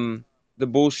the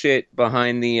bullshit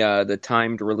behind the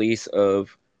timed release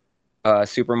of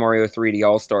Super Mario 3D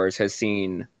All-Stars has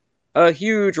seen a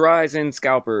huge rise in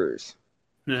scalpers.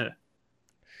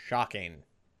 Shocking.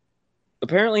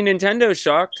 Apparently Nintendo's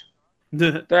shocked.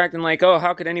 They're acting like, oh,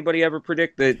 how could anybody ever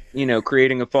predict that, you know,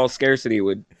 creating a false scarcity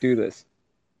would do this?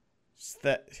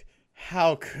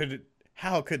 How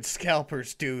could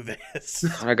scalpers do this?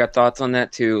 I got thoughts on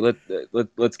that too.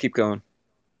 Let's keep going.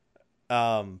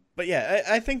 But yeah,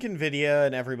 I think NVIDIA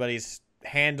and everybody's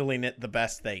handling it the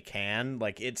best they can.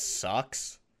 Like, it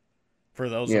sucks for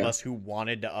those of us who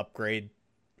wanted to upgrade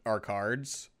our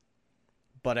cards.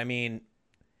 But I mean,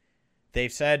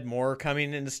 they've said more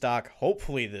coming into stock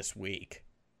hopefully this week.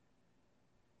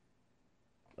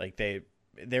 Like,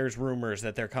 there's rumors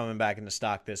that they're coming back into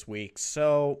stock this week.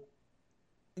 So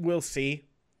we'll see.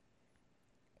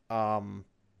 But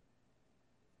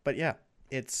yeah,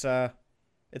 it's a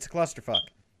clusterfuck.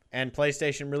 And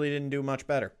PlayStation really didn't do much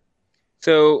better.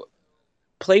 So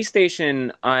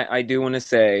PlayStation, I do want to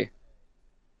say,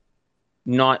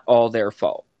 not all their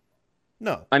fault.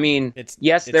 No. I mean, it's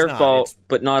their fault,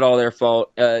 but not all their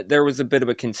fault. There was a bit of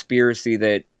a conspiracy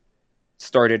that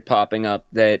started popping up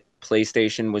that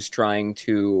PlayStation was trying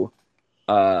to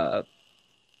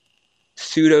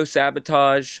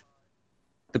pseudo-sabotage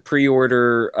the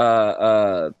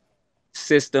pre-order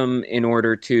system in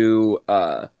order to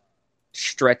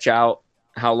stretch out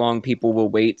how long people will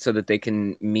wait so that they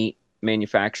can meet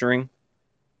manufacturing.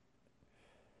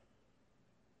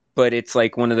 But it's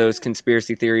like one of those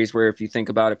conspiracy theories where if you think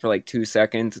about it for like 2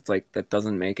 seconds, it's like, that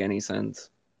doesn't make any sense.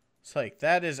 It's like,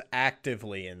 that is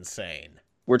actively insane.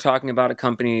 We're talking about a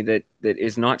company that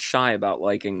is not shy about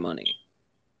liking money.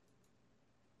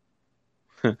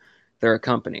 They're a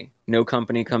company. No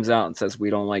company comes out and says we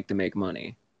don't like to make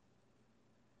money.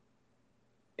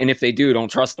 And if they do, don't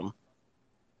trust them.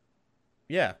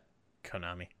 Yeah,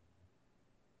 Konami.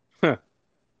 Huh.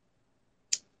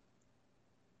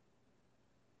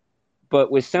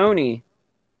 But with Sony,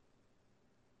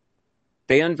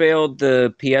 they unveiled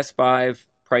the PS5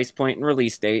 price point and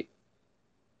release date.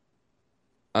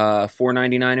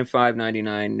 $4.99 and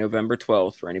 $5.99, November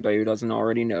 12th. For anybody who doesn't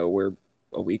already know, we're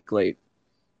a week late.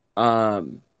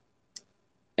 And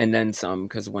then some,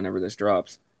 because whenever this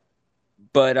drops.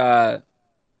 But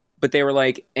they were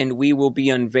like, and we will be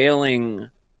unveiling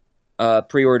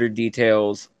pre-order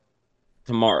details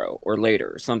tomorrow or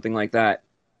later, or something like that.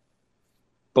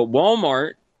 But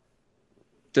Walmart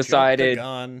decided,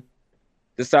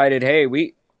 hey,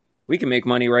 we can make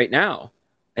money right now.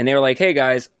 And they were like, hey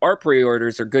guys, our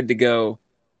pre-orders are good to go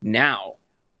now.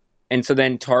 And so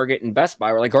then Target and Best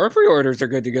Buy were like, our pre-orders are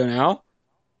good to go now.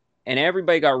 And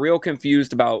everybody got real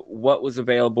confused about what was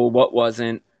available, what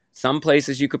wasn't. Some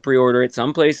places you could pre-order it,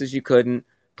 some places you couldn't.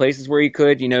 Places where you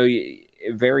could, a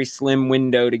very slim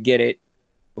window to get it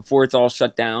before it's all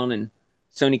shut down. And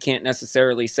Sony can't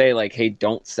necessarily say like, hey,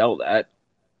 don't sell that.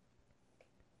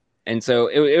 And so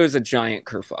it was a giant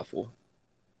kerfuffle.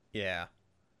 Yeah.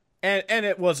 And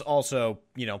it was also,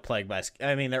 plagued by,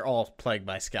 they're all plagued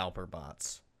by scalper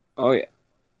bots. Oh, yeah.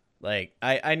 Like,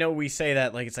 I know we say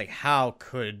that, like, it's like, how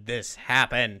could this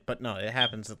happen? But no, it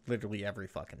happens literally every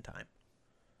fucking time.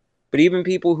 But even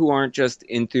people who aren't just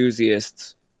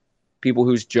enthusiasts, people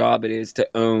whose job it is to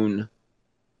own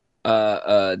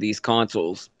these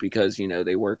consoles because,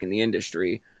 they work in the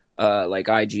industry, like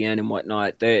IGN and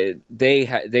whatnot,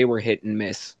 they were hit and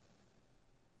miss.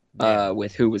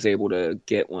 With who was able to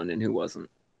get one and who wasn't.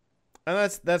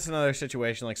 And that's another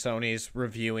situation, like Sony's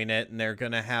reviewing it, and they're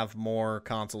going to have more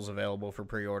consoles available for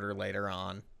pre-order later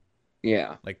on.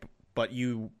 Yeah. Like, but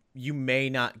you may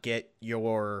not get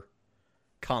your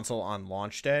console on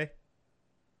launch day,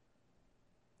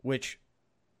 which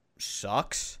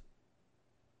sucks.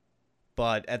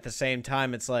 But at the same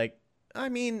time, it's like,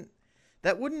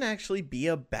 that wouldn't actually be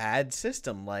a bad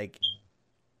system. Like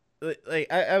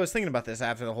I was thinking about this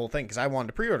after the whole thing because I wanted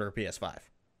to pre-order a PS5.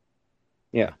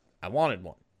 Yeah. I wanted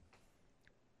one.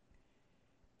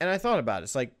 And I thought about it.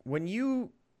 It's like when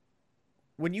you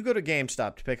go to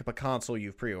GameStop to pick up a console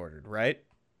you've pre-ordered, right?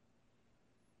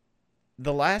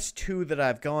 The last two that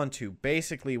I've gone to,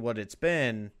 basically what it's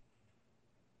been,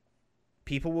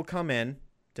 people will come in,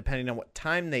 depending on what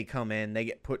time they come in, they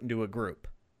get put into a group.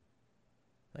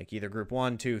 Like either group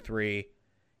 1, 2, 3,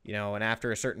 and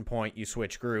after a certain point, you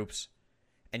switch groups,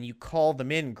 and you call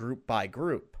them in group by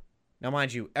group. Now,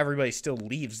 mind you, everybody still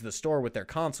leaves the store with their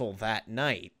console that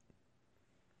night.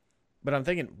 But I'm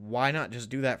thinking, why not just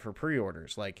do that for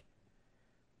pre-orders? Like,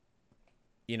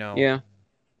 yeah.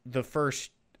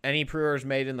 Any pre-orders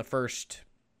made in the first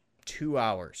 2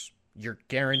 hours, you're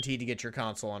guaranteed to get your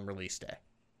console on release day.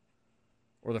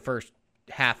 Or the first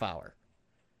half hour.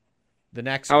 The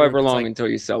next however long until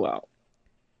you sell out.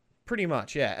 Pretty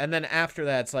much, yeah. And then after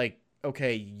that, it's like,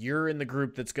 okay, you're in the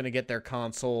group that's going to get their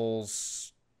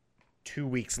consoles 2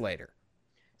 weeks later.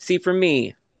 See, for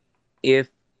me, if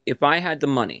I had the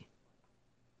money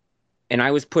and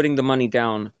I was putting the money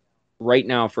down right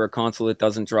now for a console that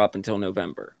doesn't drop until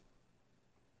November,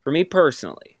 for me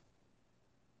personally,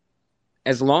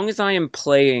 as long as I'm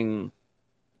plugging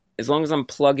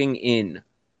in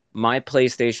my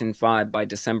PlayStation 5 by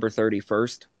December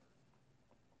 31st,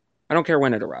 I don't care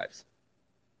when it arrives.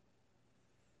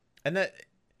 And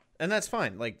that's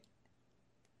fine. Like,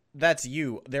 that's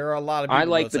you. There are a lot of people I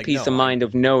like the peace of mind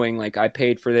of knowing, like, I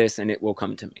paid for this and it will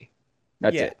come to me.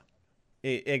 That's it.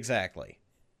 Exactly.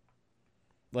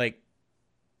 Like,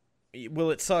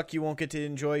 will it suck you won't get to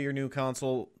enjoy your new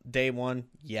console day one?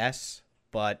 Yes.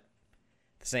 But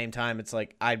at the same time, it's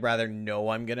like, I'd rather know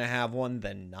I'm going to have one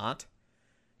than not.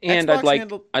 And I'd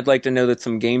like to know that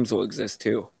some games will exist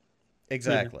too.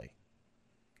 Exactly.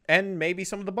 And maybe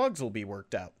some of the bugs will be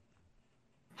worked out.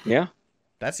 Yeah.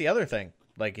 That's the other thing.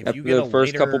 Like, if you get the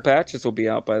first couple patches will be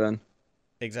out by then.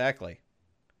 Exactly.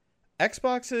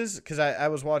 Xboxes, because I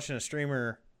was watching a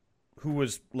streamer who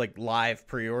was, like, live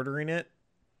pre-ordering it.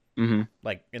 Mm-hmm.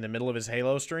 Like, in the middle of his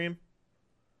Halo stream.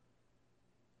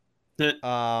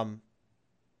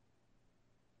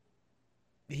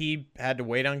 He had to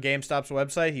wait on GameStop's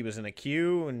website. He was in a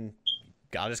queue and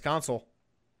got his console.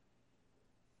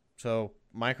 So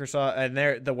Microsoft and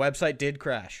the website did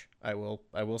crash. I will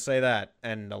say that.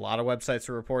 And a lot of websites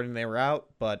are reporting they were out,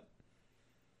 but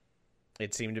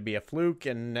it seemed to be a fluke,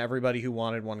 and everybody who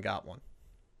wanted one got one.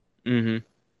 Mm-hmm.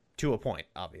 To a point,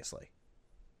 obviously.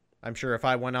 I'm sure if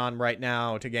I went on right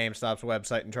now to GameStop's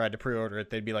website and tried to pre-order it,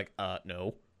 they'd be like,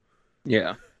 no.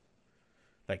 Yeah.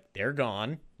 Like, they're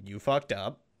gone. You fucked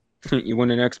up. You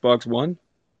want an Xbox One?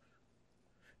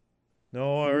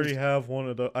 No, I already have one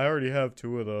of those. I already have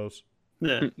 2 of those.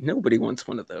 Yeah. Nobody wants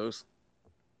one of those.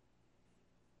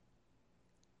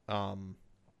 But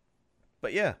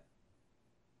yeah.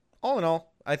 All in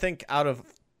all, I think out of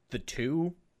the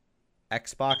 2,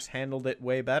 Xbox handled it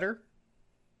way better.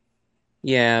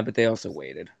 Yeah, but they also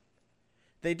waited.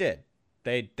 They did.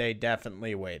 They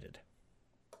definitely waited.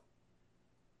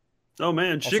 Oh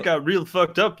man, shit Also- got real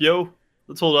fucked up, yo.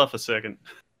 Let's hold off a second.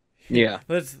 Yeah.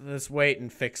 Let's wait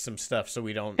and fix some stuff so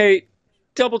we don't. Hey,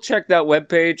 double check that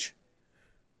webpage.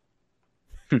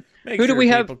 Make who do sure we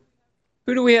have? people-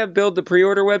 Who do we have build the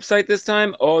pre-order website this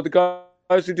time? Oh, the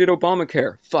guys who did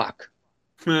Obamacare. Fuck.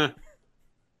 But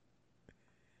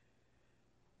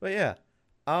yeah.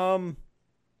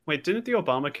 Wait, didn't the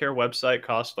Obamacare website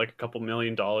cost like a couple $1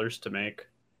 million to make?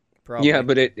 Probably. Yeah,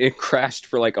 but it crashed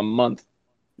for like a month.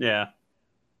 Yeah.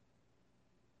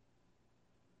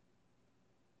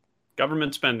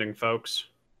 Government spending, folks.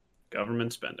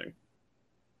 Government spending.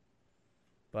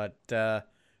 But we're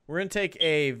gonna take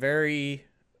a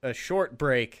short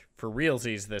break for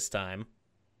realsies this time.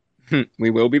 We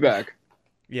will be back.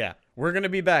 Yeah, we're gonna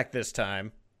be back this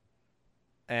time,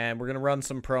 and we're gonna run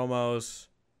some promos.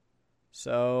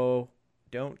 So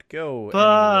don't go. anywhere.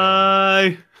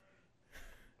 Bye.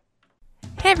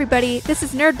 Hey everybody, this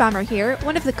is Nerd Bomber here,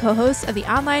 one of the co-hosts of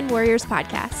the Online Warriors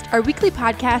podcast. Our weekly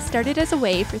podcast started as a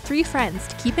way for 3 friends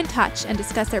to keep in touch and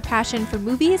discuss their passion for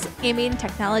movies, gaming,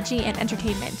 technology, and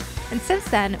entertainment. And since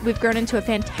then, we've grown into a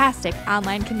fantastic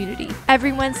online community.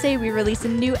 Every Wednesday, we release a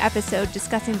new episode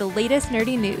discussing the latest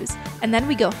nerdy news, and then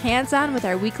we go hands-on with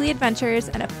our weekly adventures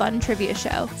and a fun trivia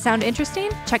show. Sound interesting?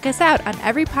 Check us out on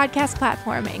every podcast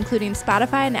platform, including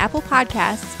Spotify and Apple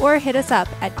Podcasts, or hit us up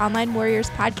at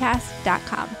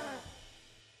onlinewarriorspodcast.com.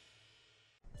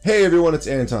 Hey everyone, it's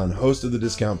Anton, host of the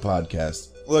Discount Podcast.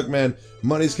 Look man,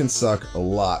 Mondays can suck a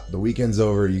lot. The weekend's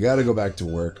over, you gotta go back to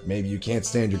work. Maybe you can't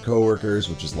stand your coworkers,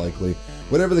 which is likely.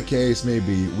 Whatever the case may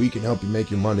be, we can help you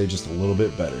make your Monday just a little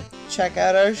bit better. Check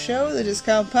out our show, The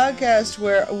Discount Podcast,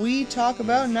 where we talk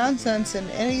about nonsense and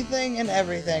anything and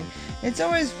everything. It's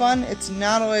always fun, it's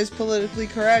not always politically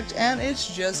correct, and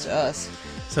it's just us.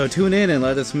 So tune in and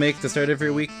let us make the start of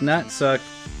your week not suck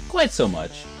quite so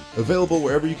much. Available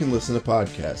wherever you can listen to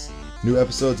podcasts. New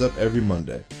episodes up every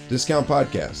Monday. Discount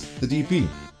Podcast, the DP.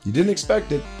 You didn't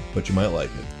expect it, but you might like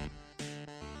it.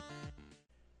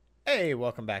 Hey,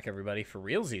 welcome back everybody for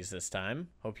realsies this time.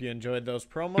 Hope you enjoyed those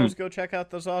promos. Go check out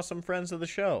those awesome friends of the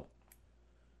show.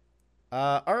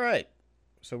 All right.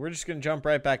 So we're just going to jump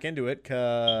right back into it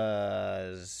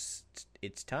because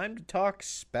it's time to talk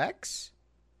specs.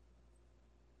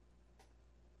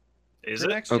 Is for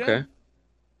it? next gen? Okay.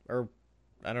 Or,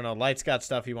 I don't know. Light's got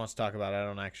stuff he wants to talk about. I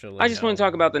don't actually I just know. want to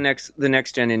talk about the next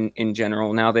gen in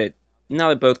general. Now that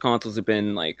both consoles have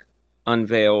been like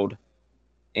unveiled,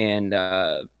 and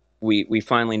we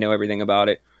finally know everything about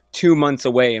it. 2 months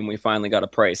away, and we finally got a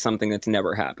price. Something that's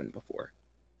never happened before.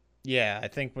 Yeah, I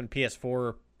think when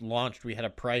PS4 launched, we had a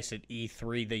price at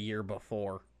E3 the year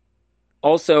before.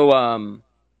 Also,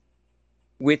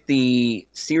 with the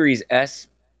Series S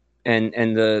and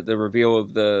the reveal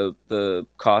of the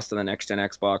cost of the next gen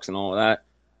Xbox and all of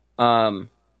that,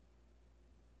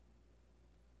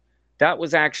 that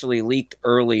was actually leaked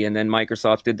early, and then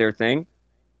Microsoft did their thing.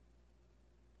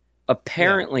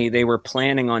 Apparently, they were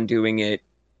planning on doing it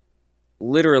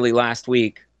literally last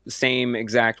week, the same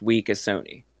exact week as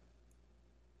Sony.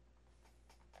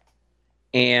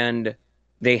 And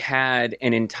they had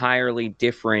an entirely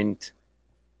different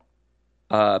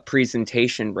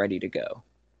presentation ready to go.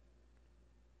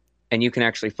 And you can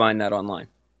actually find that online.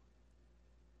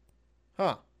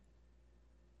 Huh.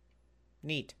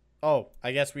 Neat. Oh,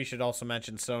 I guess we should also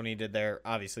mention Sony did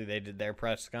their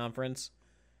press conference.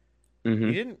 Mm-hmm.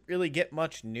 We didn't really get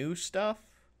much new stuff.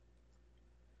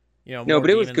 You know, No, more but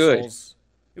it was Demon's good. Souls.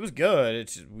 It was good.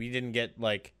 It's just, we didn't get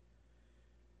like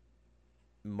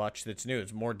much that's new.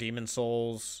 It's more Demon's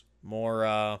Souls,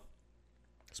 more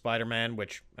Spider-Man,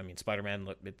 which I mean Spider-Man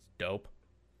it's dope.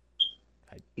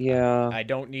 I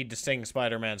don't need to sing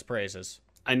Spider-Man's praises.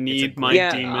 I need a my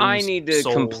great- demons. I need to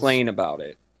souls. complain about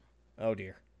it. Oh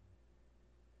dear.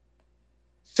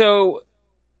 So,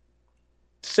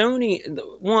 Sony,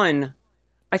 one,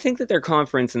 I think that their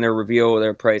conference and their reveal of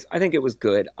their price, I think it was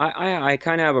good. I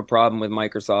kind of have a problem with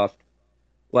Microsoft.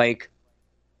 Like,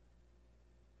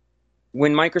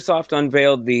 when Microsoft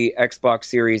unveiled the Xbox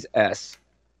Series S,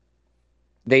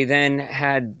 they then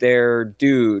had their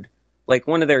dude like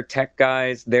one of their tech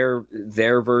guys,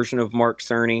 their version of Mark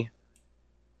Cerny,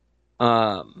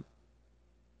 come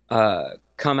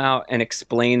out and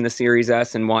explain the Series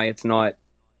S and why it's not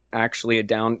actually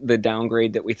the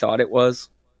downgrade that we thought it was.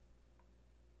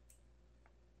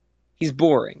 He's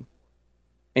boring.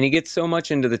 And he gets so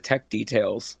much into the tech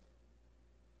details.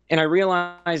 And I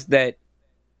realized that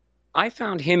I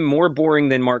found him more boring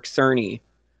than Mark Cerny,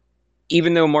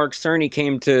 even though Mark Cerny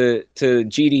came to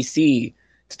GDC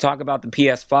to talk about the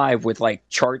PS5 with like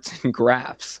charts and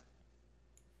graphs.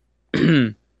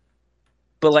 But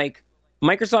like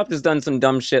Microsoft has done some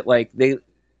dumb shit, like the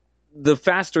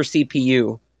faster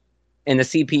CPU and the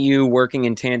CPU working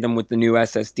in tandem with the new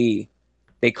SSD,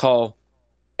 they call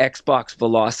Xbox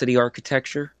Velocity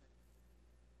Architecture.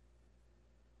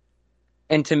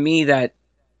 And to me, that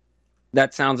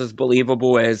sounds as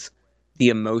believable as the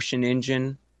Emotion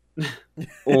Engine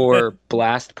or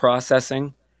blast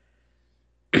processing.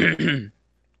 I'm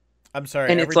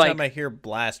sorry. And every it's like, time I hear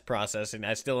blast processing,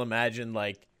 I still imagine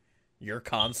like your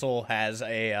console has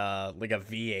a like a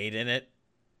V8 in it.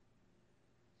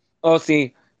 Oh,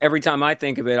 see, every time I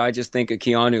think of it, I just think of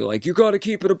Keanu. Like, you got to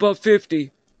keep it above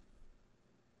 50.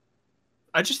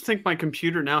 I just think my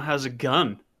computer now has a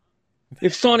gun.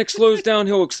 If Sonic slows down,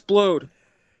 he'll explode.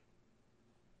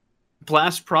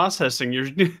 Blast processing.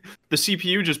 The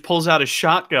CPU just pulls out a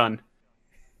shotgun.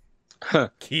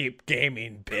 Keep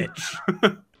gaming,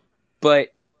 bitch.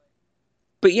 But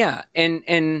yeah,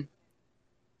 and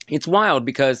it's wild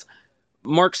because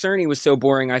Mark Cerny was so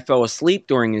boring I fell asleep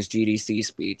during his GDC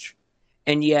speech.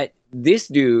 And yet this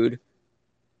dude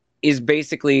is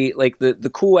basically like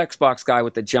the cool Xbox guy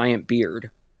with the giant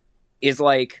beard is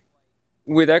like,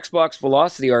 with Xbox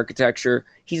Velocity Architecture,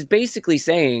 he's basically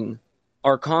saying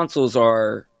our consoles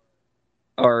are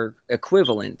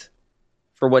equivalent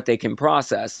for what they can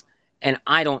process. And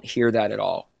I don't hear that at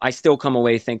all. I still come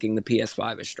away thinking the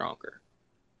PS5 is stronger.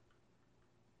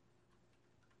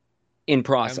 In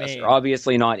processor.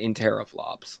 Obviously not in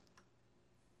teraflops.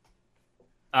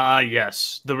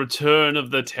 Yes. The return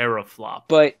of the teraflop.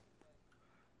 But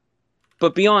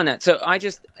beyond that, so I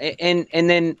just and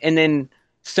then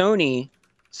Sony,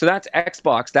 so that's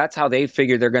Xbox, that's how they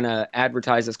figure they're gonna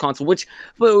advertise this console,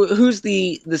 who's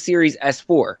the Series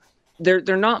S4?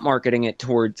 They're not marketing it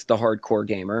towards the hardcore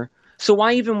gamer. So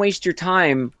why even waste your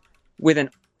time with an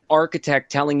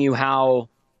architect telling you how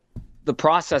the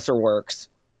processor works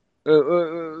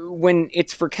when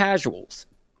it's for casuals?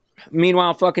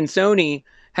 Meanwhile, fucking Sony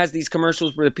has these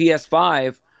commercials for the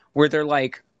PS5 where they're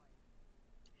like,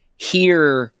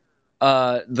 hear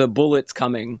the bullets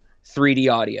coming,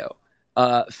 3D audio,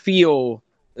 feel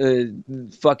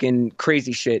fucking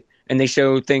crazy shit, and they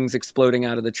show things exploding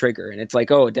out of the trigger, and it's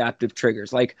like, oh, adaptive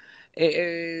triggers. Like,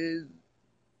 it's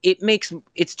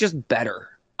just better.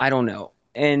 I don't know.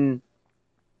 And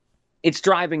it's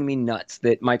driving me nuts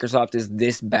that Microsoft is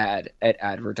this bad at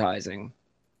advertising.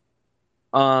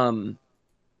 And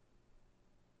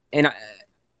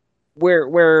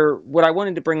where what I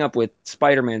wanted to bring up with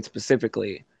Spider-Man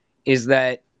specifically is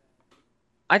that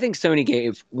I think Sony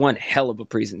gave one hell of a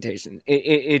presentation.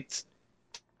 It's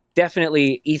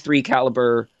definitely E3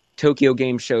 caliber, Tokyo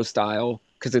Game Show style,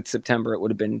 because it's September, it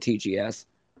would have been TGS.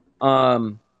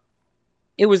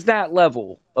 It was that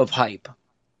level of hype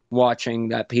watching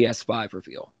that PS5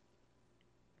 reveal.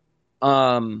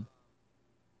 And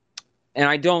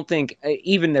I don't think,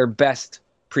 even their best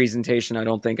presentation, I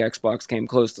don't think Xbox came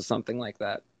close to something like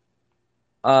that.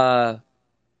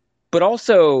 But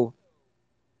also,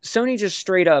 Sony just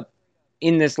straight up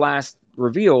in this last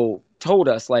reveal told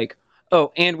us like,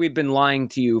 oh, and we've been lying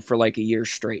to you for like a year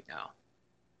straight now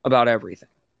about everything.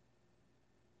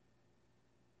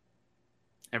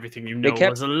 Everything you know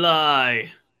was a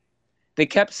lie. They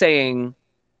kept saying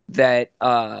that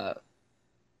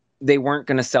they weren't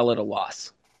going to sell at a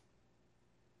loss.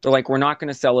 They're like, we're not going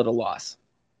to sell at a loss.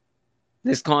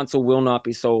 This console will not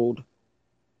be sold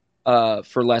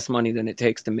for less money than it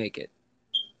takes to make it.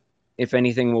 If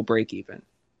anything, we'll break even.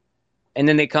 And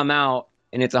then they come out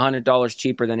and it's $100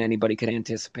 cheaper than anybody could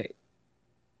anticipate.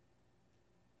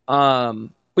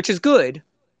 Which is good.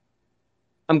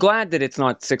 I'm glad that it's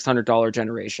not $600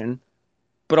 generation,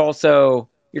 but also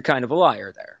you're kind of a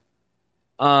liar there.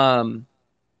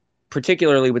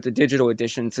 Particularly with the digital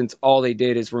edition, since all they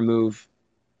did is remove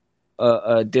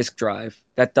a disk drive.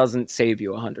 That doesn't save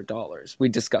you $100. We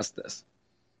discussed this.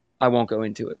 I won't go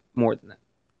into it more than that.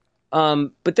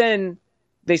 But then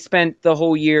they spent the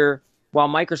whole year while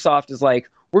Microsoft is like,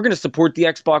 we're going to support the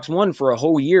Xbox One for a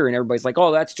whole year. And everybody's like,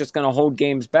 oh, that's just going to hold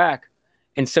games back.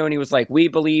 And Sony was like, we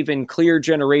believe in clear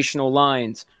generational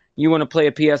lines. You want to play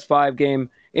a PS5 game?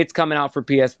 It's coming out for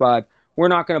PS5. We're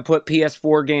not going to put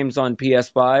PS4 games on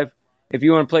PS5. If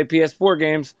you want to play PS4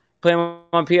 games, play them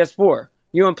on PS4.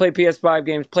 You want to play PS5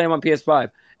 games, play them on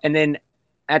PS5. And then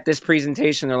at this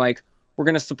presentation, they're like, we're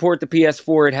going to support the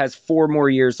PS4. It has 4 more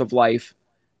years of life.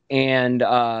 And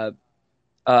the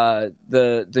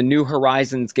new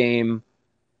Horizons game,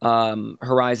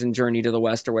 Horizon Journey to the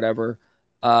West or whatever,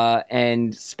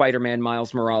 and Spider-Man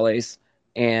Miles Morales,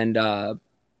 and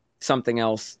something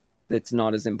else that's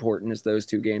not as important as those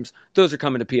 2 games. Those are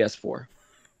coming to PS4.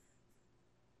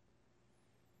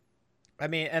 I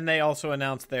mean, and they also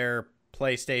announced their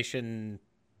PlayStation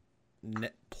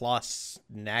Plus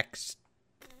Next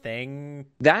thing.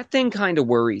 That thing kind of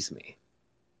worries me.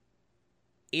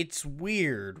 It's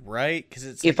weird, right? Because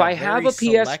it's if I have a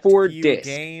PS4 disc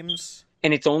games,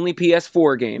 and it's only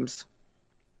PS4 games,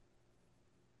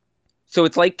 so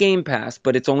it's like Game Pass,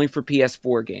 but it's only for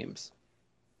PS4 games.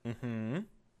 Mm-hmm.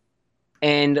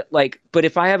 And like, but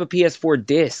if I have a PS4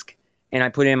 disc and I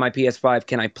put it in my PS5,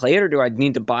 can I play it, or do I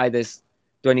need to buy this?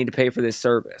 Do I need to pay for this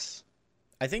service?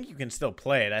 I think you can still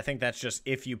play it. I think that's just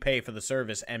if you pay for the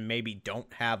service and maybe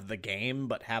don't have the game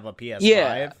but have a PS5.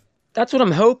 Yeah, that's what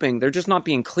I'm hoping. They're just not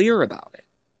being clear about it.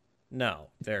 No,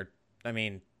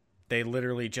 they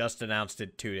literally just announced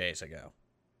it 2 days ago.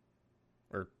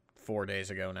 Or 4 days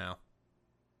ago now.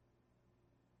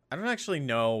 I don't actually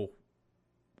know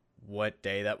what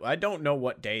day I don't know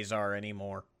what days are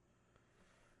anymore.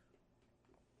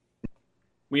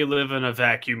 We live in a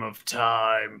vacuum of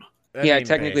time.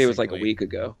 Technically it was like a week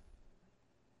ago.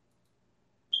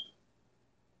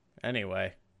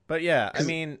 Anyway. But yeah, I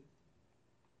mean,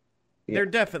 they're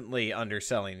definitely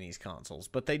underselling these consoles,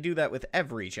 but they do that with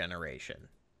every generation.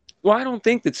 Well, I don't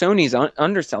think that Sony's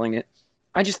underselling it.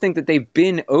 I just think that they've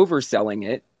been overselling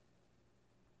it.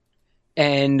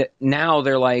 And now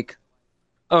they're like,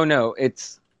 oh no,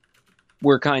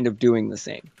 we're kind of doing the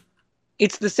same.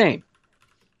 It's the same.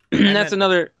 That's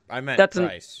another. I meant that's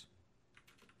price.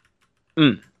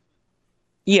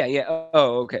 Yeah.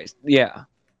 Oh, okay. Yeah.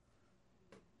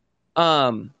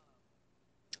 And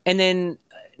then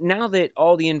now that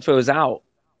all the info's out,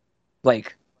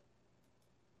 like,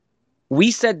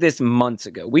 we said this months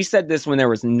ago. We said this when there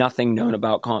was nothing known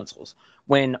about consoles.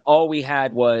 When all we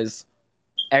had was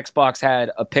Xbox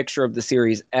had a picture of the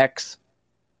Series X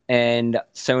and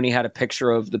Sony had a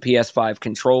picture of the PS5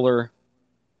 controller.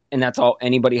 And that's all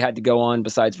anybody had to go on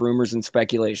besides rumors and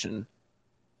speculation.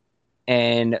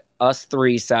 And us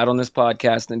 3 sat on this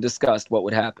podcast and discussed what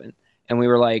would happen. And we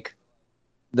were like,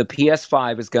 the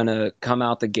PS5 is going to come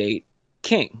out the gate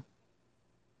king.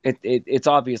 It's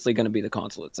obviously going to be the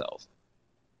console itself.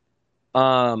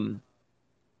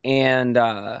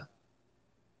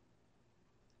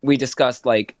 We discussed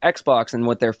like Xbox and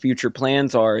what their future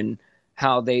plans are and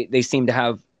how they seem to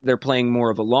have, they're playing more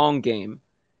of a long game.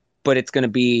 But it's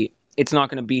not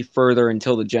going to be further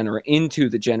until into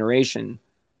the generation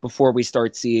before we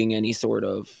start seeing any sort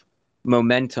of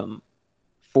momentum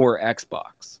for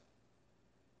Xbox.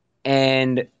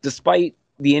 And despite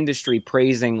the industry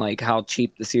praising like how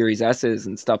cheap the Series S is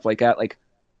and stuff like that, like,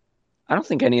 I don't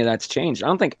think any of that's changed. I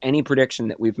don't think any prediction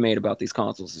that we've made about these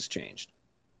consoles has changed.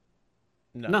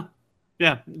 No.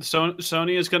 Yeah. So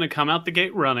Sony is going to come out the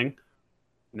gate running.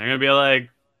 And they're going to be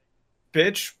like,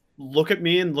 bitch, look at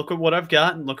me and look at what I've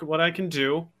got and look at what I can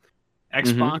do.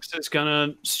 Xbox is going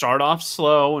to start off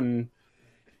slow and,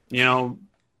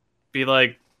 be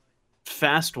like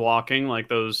fast walking like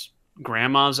those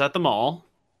grandmas at the mall.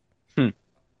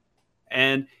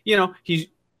 And, he's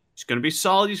going to be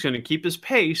solid. He's going to keep his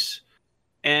pace.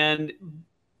 And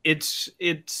it's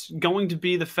going to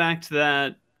be the fact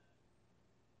that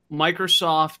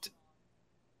Microsoft,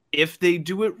 if they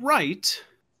do it right,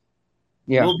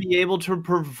 will be able to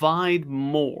provide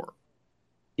more.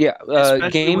 Yeah,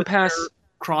 Game Pass,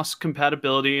 cross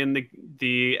compatibility and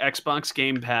the Xbox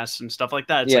Game Pass and stuff like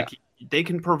that. It's like they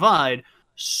can provide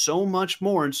so much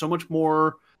more and so much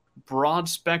more broad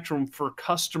spectrum for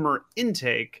customer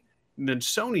intake than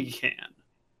Sony can.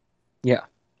 Yeah.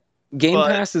 Game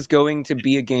Pass is going to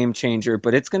be a game changer,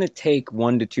 but it's going to take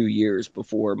 1 to 2 years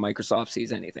before Microsoft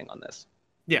sees anything on this.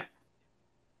 Yeah.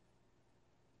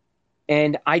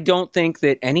 And I don't think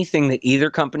that anything that either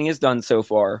company has done so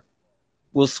far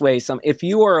will sway some. If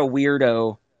you are a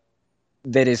weirdo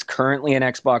that is currently an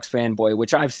Xbox fanboy,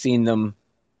 which I've seen them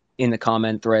in the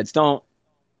comment threads,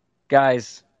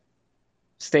 guys,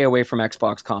 stay away from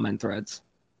Xbox comment threads.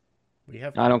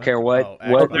 I don't care what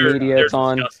media it's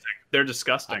on. They're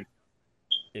disgusting.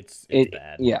 It's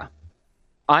bad. Yeah.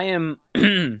 I am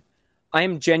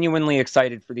genuinely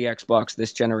excited for the Xbox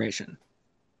this generation.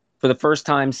 For the first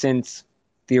time since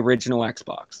the original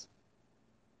Xbox.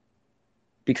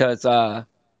 Because I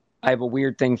have a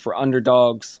weird thing for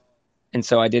underdogs, and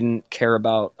so I didn't care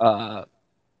about...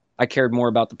 I cared more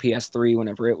about the PS3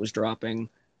 whenever it was dropping,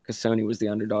 because Sony was the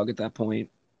underdog at that point.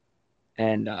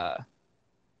 And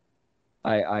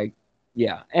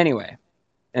anyway.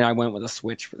 And I went with a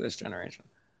Switch for this generation.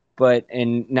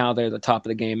 And now they're the top of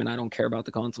the game, and I don't care about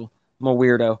the console. I'm a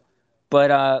weirdo. But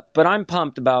I'm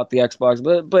pumped about the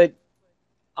Xbox. But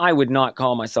I would not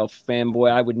call myself a fanboy.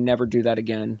 I would never do that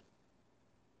again.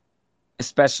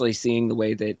 Especially seeing the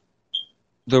way that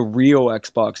the real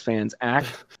Xbox fans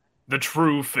act. The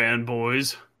true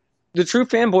fanboys. The true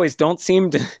fanboys don't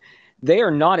seem to... They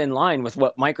are not in line with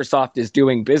what Microsoft is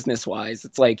doing business-wise.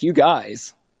 It's like, you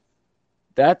guys...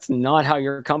 That's not how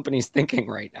your company's thinking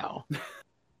right now.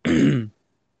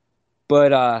 But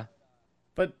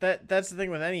that's the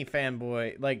thing with any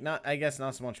fanboy. Like, I guess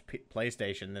not so much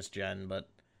PlayStation this gen, but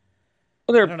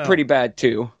well, they're pretty bad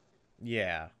too.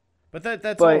 Yeah, but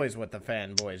that's always what the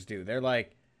fanboys do. They're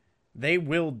like, they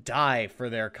will die for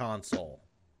their console.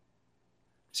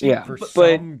 Yeah, for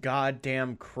some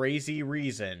goddamn crazy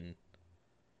reason.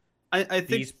 I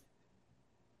think.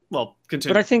 Well,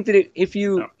 continue. But I think that if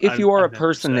you are a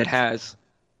person that has...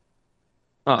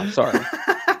 Oh, sorry.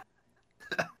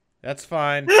 That's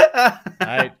fine.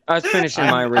 I was finishing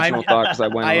my original thought because I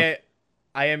went off.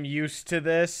 I am used to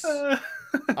this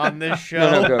on this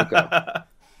show. No, go.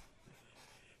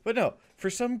 But no, for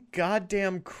some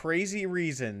goddamn crazy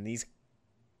reason, these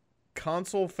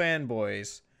console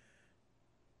fanboys,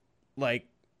 like,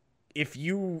 if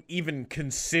you even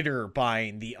consider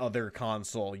buying the other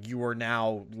console, you are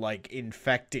now, like,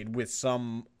 infected with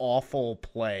some awful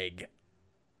plague.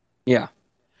 Yeah.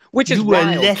 Which is you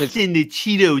wild. You are less than the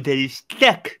Cheeto that is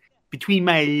stuck between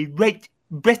my right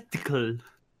breasticle.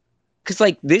 Because,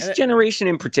 like, this generation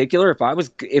in particular, if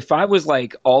I was,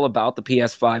 like, all about the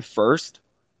PS5 first,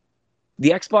 the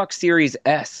Xbox Series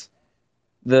S,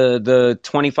 the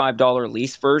 $25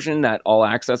 lease version, that all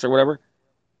access or whatever,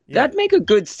 that'd make a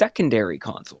good secondary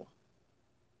console.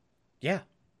 Yeah.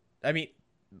 I mean,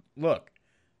 look,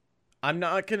 I'm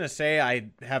not going to say I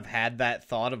have had that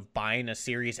thought of buying a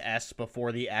Series S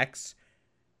before the X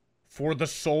for the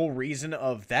sole reason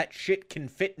of that shit can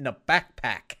fit in a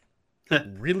backpack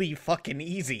really fucking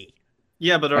easy.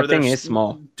 Yeah, but that thing is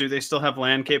small. Do they still have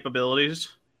LAN capabilities?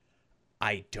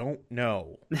 I don't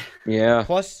know. Yeah.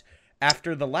 Plus...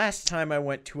 After the last time I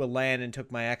went to a LAN and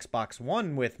took my Xbox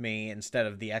One with me instead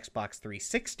of the Xbox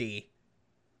 360...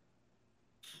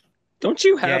 Don't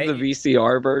you have the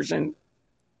VCR version?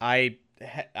 I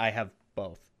have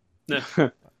both.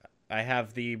 I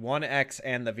have the One X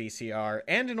and the VCR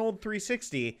and an old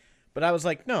 360, but I was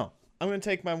like, no, I'm going to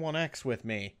take my One X with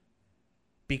me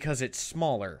because it's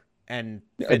smaller and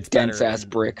fits better. A dense-ass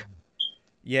brick.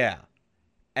 Yeah.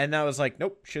 And I was like,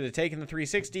 nope, should have taken the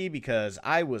 360 because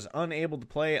I was unable to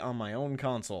play on my own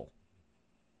console.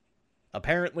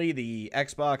 Apparently, the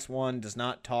Xbox One does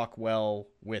not talk well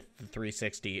with the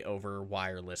 360 over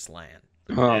wireless LAN.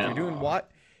 Oh.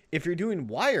 If you're doing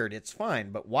wired, it's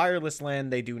fine, but wireless LAN,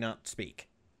 they do not speak.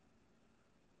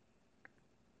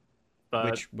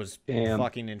 Which was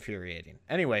fucking infuriating.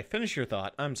 Anyway, finish your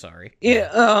thought. I'm sorry.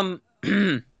 Yeah,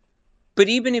 but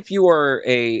even if you are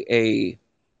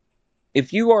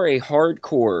if you are a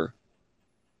hardcore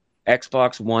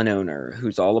Xbox One owner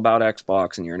who's all about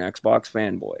Xbox and you're an Xbox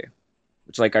fanboy,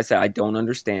 which, like I said, I don't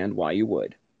understand why you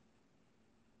would.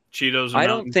 Cheetos. I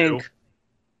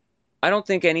don't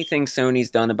think anything Sony's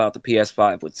done about the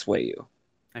PS5 would sway you.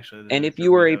 Actually, and if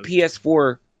you are a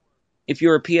PS4, if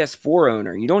you're a PS4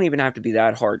 owner, you don't even have to be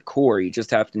that hardcore. You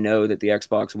just have to know that the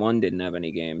Xbox One didn't have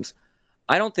any games.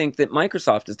 I don't think that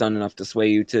Microsoft has done enough to sway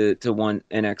you to want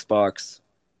an Xbox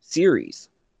Series,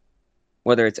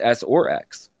 whether it's S or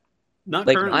X. Not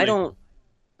currently.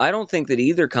 I don't think that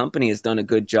either company has done a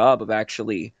good job of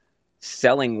actually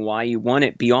selling why you want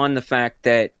it beyond the fact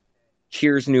that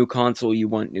here's new console, you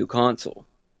want new console.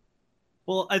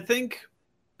 Well, I think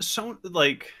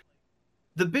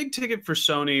the big ticket for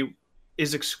Sony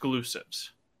is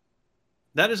exclusives.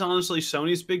 That is honestly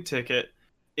Sony's big ticket.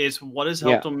 Is what has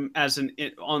helped them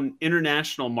on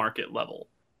international market level.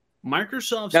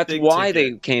 Microsoft's That's big why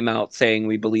ticket, they came out saying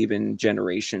we believe in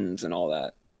generations and all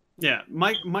that. Yeah,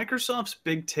 Microsoft's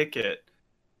big ticket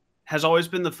has always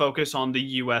been the focus on the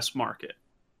US market.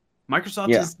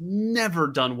 Microsoft has never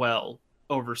done well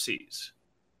overseas,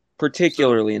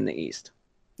 particularly in the East.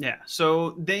 Yeah,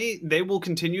 so they will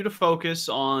continue to focus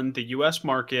on the US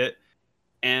market,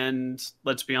 and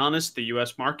let's be honest, the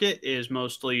US market is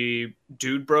mostly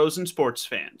dude bros and sports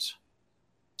fans.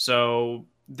 So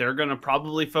they're going to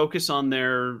probably focus on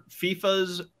their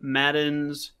FIFAs,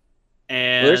 Maddens,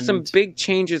 and There's some big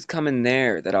changes coming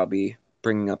there that I'll be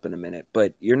bringing up in a minute,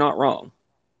 but you're not wrong.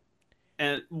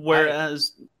 And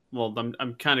whereas, well,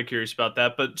 I'm kind of curious about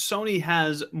that, but Sony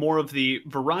has more of the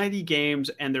variety games,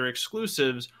 and their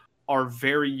exclusives are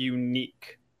very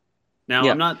unique. Now,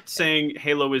 Yeah. I'm not saying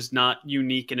Halo is not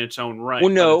unique in its own right.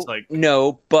 Well, no, but it's like,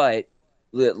 no, but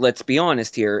let's be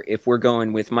honest here. If we're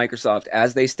going with Microsoft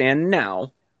as they stand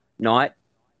now, not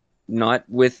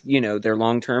with, their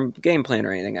long-term game plan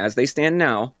or anything, as they stand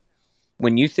now,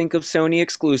 when you think of Sony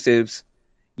exclusives,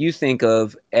 you think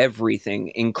of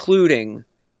everything, including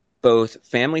both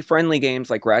family-friendly games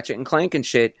like Ratchet and Clank and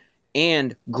shit,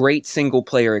 and great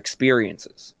single-player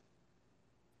experiences.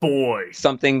 boy.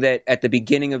 Something that at the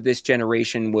beginning of this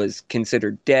generation was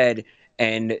considered dead,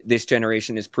 and this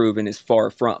generation has proven is far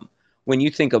from. When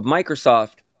you think of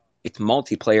Microsoft, it's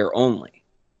multiplayer only,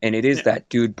 and it is that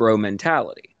dude bro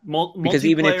mentality. Because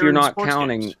even if Multiplayer you're and not sports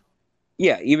counting, games.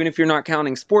 even if you're not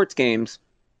counting sports games,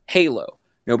 Halo.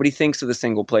 Nobody thinks of the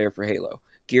single player for Halo.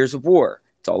 Gears of War.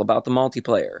 It's all about the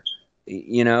multiplayer,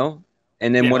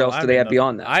 And then what else do they have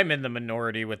beyond that? I'm in the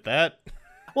minority with that.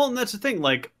 Well, and that's the thing.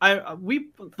 Like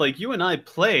you and I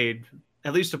played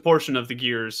at least a portion of the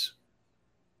Gears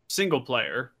single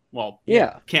player,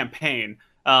 campaign.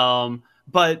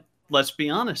 But let's be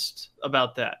honest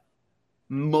about that.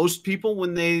 Most people,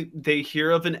 when they hear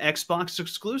of an Xbox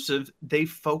exclusive, they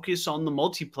focus on the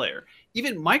multiplayer.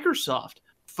 Even Microsoft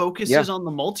focuses on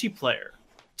the multiplayer.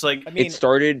 It's like, it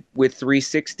started with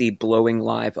 360 blowing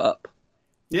live up.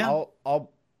 Yeah.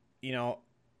 I'll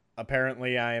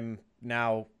apparently I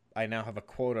now have a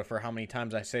quota for how many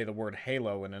times I say the word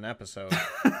Halo in an episode.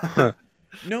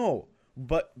 No,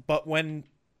 but when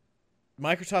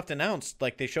Microsoft announced,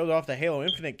 like, they showed off the Halo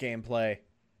Infinite gameplay,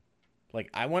 like,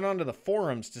 I went onto the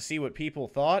forums to see what people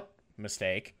thought.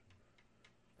 Mistake.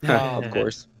 Of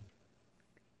course.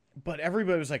 But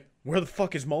everybody was like, where the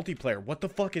fuck is multiplayer? What the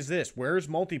fuck is this? Where's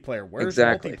multiplayer? Where's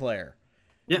Exactly. multiplayer?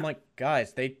 Yeah. I'm like,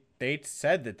 guys, they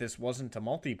said that this wasn't a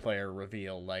multiplayer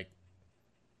reveal. Like,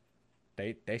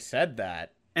 they said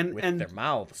that with their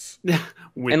mouths.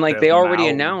 And like they already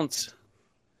announced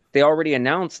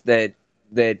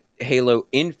that Halo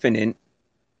Infinite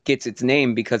gets its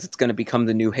name because it's going to become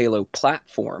the new Halo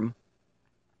platform.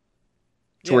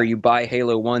 To where you buy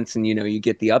Halo once and you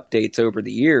get the updates over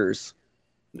the years.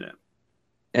 Yeah.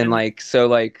 And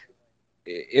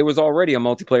it was already a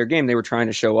multiplayer game. They were trying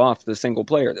to show off the single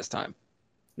player this time.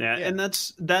 Yeah, and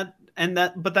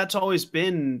but that's always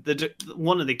been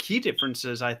one of the key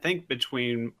differences, I think,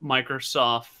 between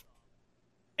Microsoft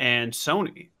and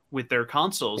Sony with their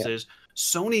consoles is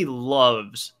Sony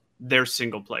loves their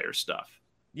single player stuff.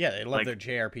 Yeah, they love their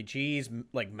JRPGs,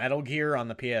 like Metal Gear on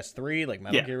the PS3. Like,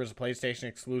 Metal Gear was a PlayStation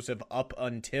exclusive up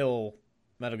until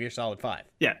Metal Gear Solid 5.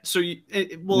 Yeah, so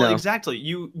exactly.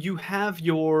 You have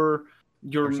the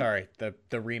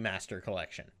remaster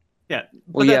collection. Yeah.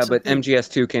 But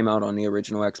MGS2 came out on the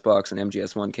original Xbox and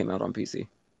MGS1 came out on PC.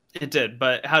 It did,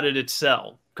 but how did it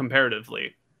sell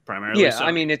comparatively? Primarily Sony.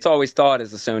 I mean, it's always thought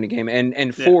as a Sony game,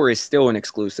 and 4 is still an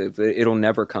exclusive. It'll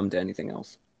never come to anything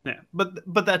else. Yeah,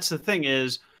 but that's the thing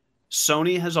is,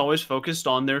 Sony has always focused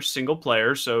on their single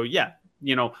player. So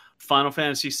Final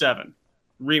Fantasy VII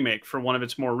remake for one of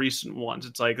its more recent ones.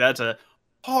 It's like that's a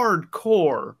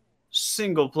hardcore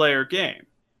single player game.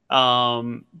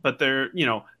 But they're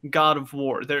God of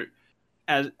War. They're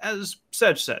as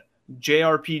Sedge said,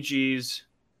 JRPGs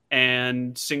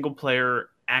and single player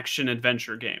action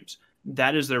adventure games.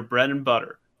 That is their bread and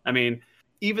butter. I mean,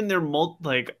 even their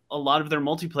a lot of their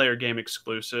multiplayer game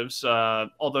exclusives,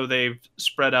 although they've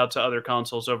spread out to other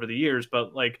consoles over the years,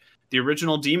 but like the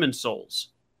original Demon's Souls.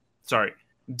 There's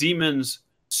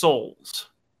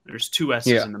 2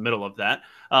 S's in the middle of that.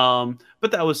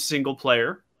 But that was single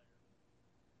player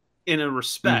in a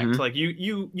respect. Mm-hmm. Like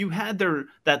you had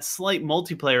that slight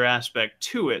multiplayer aspect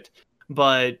to it,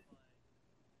 but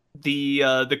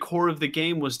the core of the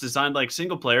game was designed like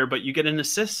single player, but you get an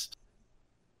assist.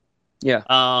 Yeah.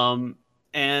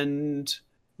 And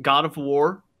God of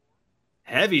War,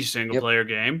 heavy single player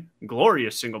game,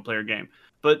 glorious single player game.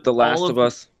 But The Last of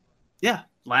Us. Yeah,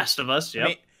 Last of Us. Yep.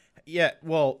 I mean,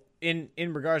 well, in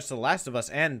regards to Last of Us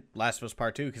and Last of Us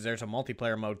Part 2, because there's a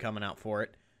multiplayer mode coming out for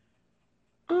it.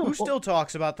 Who still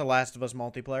talks about the Last of Us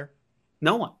multiplayer?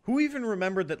 No one. Who even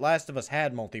remembered that Last of Us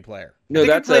had multiplayer? No,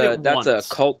 that's a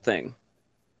cult thing.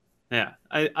 Yeah,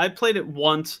 I played it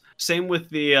once. Same with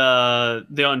the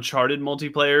Uncharted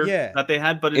multiplayer that they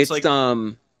had, but it's like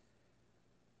go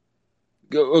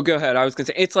ahead. I was gonna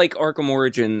say it's like Arkham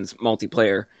Origins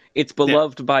multiplayer. It's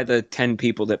beloved by the 10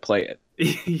 people that play it.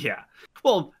 Yeah.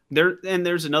 Well,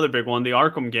 there's another big one, the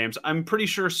Arkham games. I'm pretty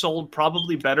sure sold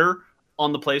probably better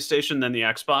on the PlayStation than the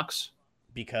Xbox.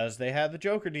 Because they had the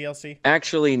Joker DLC.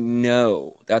 Actually,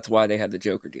 no. That's why they had the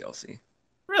Joker DLC.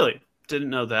 Really? Didn't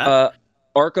know that.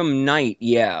 Arkham Knight,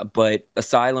 yeah, but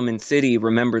Asylum and City,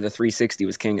 remember the 360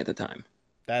 was king at the time.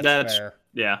 That's fair.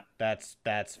 Yeah. That's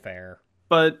fair.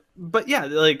 But yeah,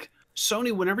 like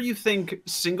Sony, whenever you think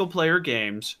single player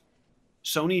games,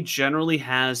 Sony generally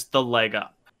has the leg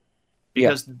up.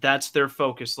 Because that's their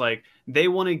focus. Like, they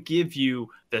want to give you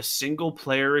the single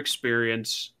player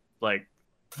experience, like,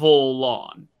 full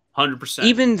on, 100%.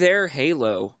 Even their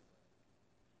Halo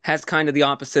has kind of the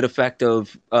opposite effect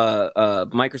of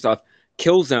Microsoft.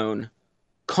 Killzone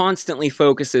constantly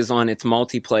focuses on its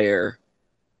multiplayer,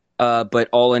 but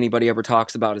all anybody ever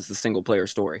talks about is the single player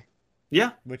story.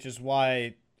 Yeah. Which is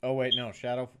why... Oh, wait, no.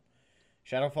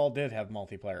 Shadowfall did have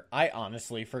multiplayer. I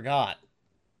honestly forgot.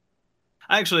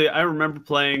 Actually, I remember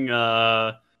playing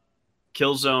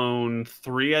Killzone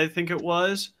 3, I think it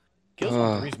was.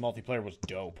 Killzone 3's multiplayer was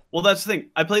dope. Well, that's the thing.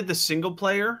 I played the single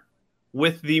player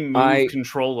with the Move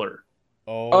controller.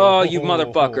 Oh, you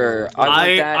motherfucker.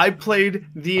 I played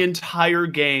the entire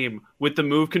game with the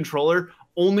Move controller.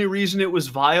 Only reason it was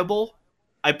viable,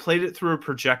 I played it through a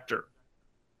projector.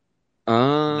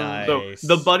 Nice. So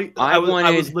the buddy, I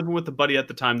was living with the buddy at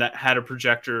the time that had a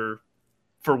projector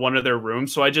for one of their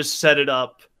rooms, so I just set it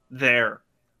up there.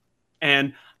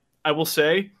 And I will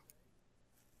say,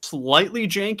 slightly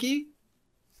janky,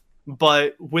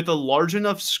 but with a large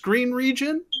enough screen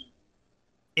region,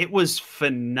 it was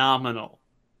phenomenal.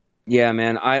 Yeah,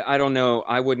 man, I don't know.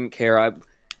 I wouldn't care.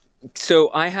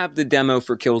 So I have the demo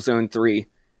for Killzone 3,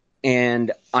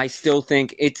 and I still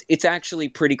think it's actually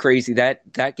pretty crazy.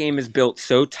 That game is built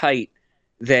so tight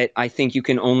that I think you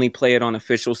can only play it on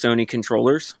official Sony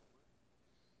controllers.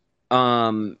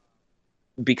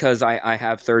 Because I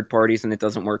have third parties and it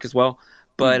doesn't work as well.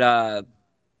 But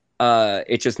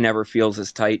it just never feels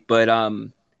as tight. But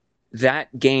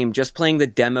that game, just playing the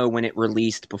demo when it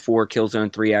released before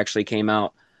Killzone 3 actually came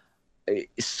out, it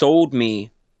sold me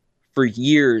for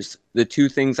years. The two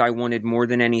things I wanted more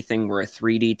than anything were a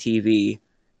 3D TV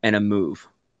and a Move.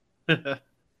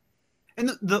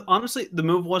 And honestly, the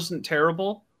Move wasn't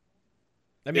terrible.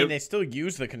 I mean, they still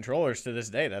use the controllers to this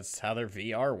day. That's how their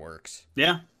VR works.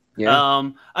 Yeah. Yeah.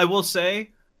 I will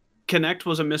say, Kinect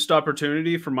was a missed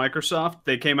opportunity for Microsoft.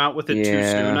 They came out with it too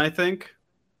soon, I think.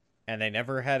 And they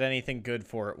never had anything good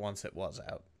for it once it was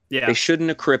out. Yeah. They shouldn't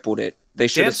have crippled it. They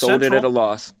should have sold it at a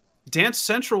loss. Dance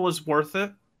Central was worth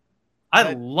it.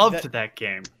 I loved that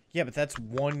game. Yeah, but that's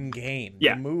one game.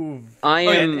 Yeah. The Move.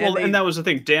 And that was the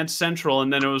thing. Dance Central,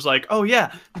 and then it was like, oh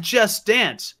yeah, Just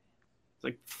Dance.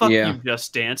 Like, fuck you,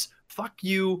 Just Dance. Fuck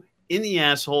you in the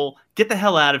asshole. Get the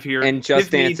hell out of here. And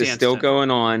Just Dance is still going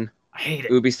on. I hate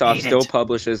it. Ubisoft still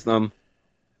publishes them.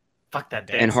 Fuck that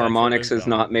Dance And Harmonix has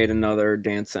not made another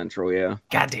Dance Central, yeah.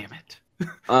 God damn it.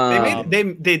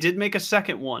 They did make a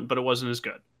second one, but it wasn't as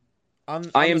good. On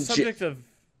the subject of...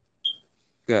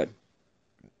 Good.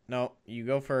 No, you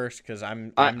go first, because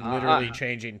I'm literally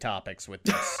changing topics with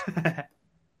this.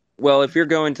 Well, if you're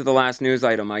going to the last news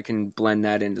item, I can blend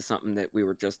that into something that we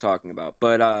were just talking about.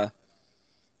 But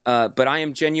I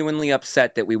am genuinely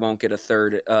upset that we won't get a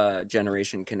third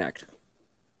generation Kinect.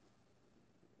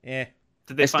 Yeah.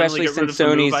 Did they finally get rid of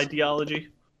the Move ideology?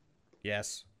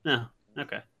 Yes. No.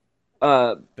 Okay.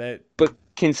 But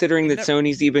considering that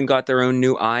Sony's even got their own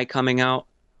new eye coming out,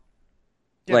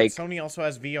 yeah, like Sony also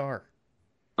has VR.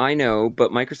 I know,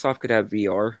 but Microsoft could have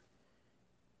VR.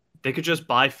 They could just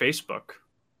buy Facebook.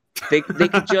 They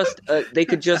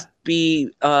could just be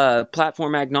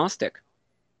platform agnostic.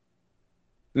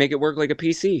 Make it work like a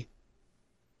PC.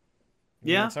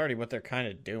 Yeah, that's already what they're kind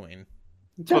of doing.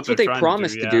 That's what they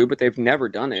promised to do, but they've never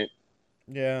done it.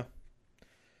 Yeah.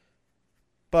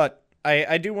 But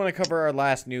I do want to cover our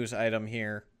last news item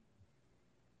here.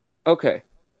 Okay.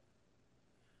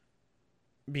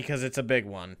 Because it's a big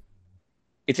one.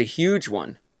 It's a huge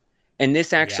one. And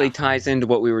this actually ties into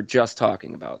what we were just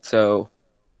talking about. So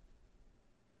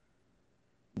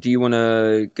do you want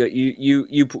to go?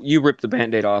 You rip the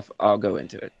Band-Aid off. I'll go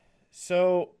into it.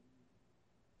 So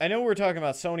I know we're talking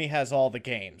about Sony has all the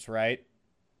games, right?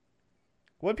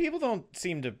 What people don't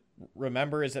seem to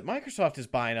remember is that Microsoft is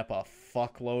buying up a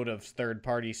fuckload of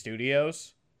third-party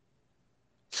studios.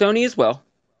 Sony as well.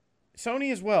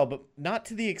 Sony as well, but not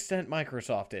to the extent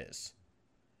Microsoft is.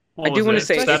 I do want to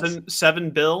say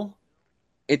 $7 billion.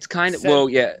 It's kind of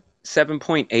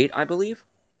 7.8, I believe.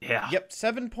 Yeah. Yep,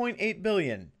 7.8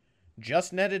 billion.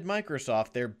 Just netted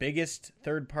Microsoft their biggest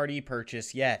third-party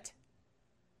purchase yet.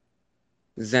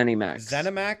 ZeniMax.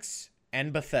 ZeniMax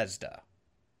and Bethesda.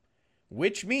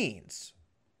 Which means,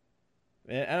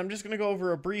 and I'm just going to go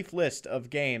over a brief list of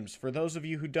games for those of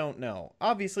you who don't know.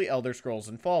 Obviously, Elder Scrolls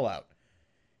and Fallout.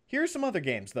 Here are some other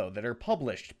games, though, that are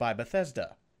published by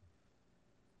Bethesda.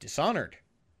 Dishonored.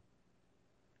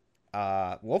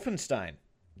 Wolfenstein.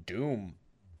 Doom.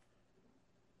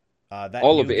 That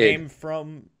all new of id. game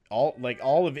from all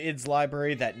of id's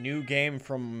library. That new game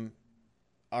from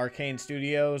Arcane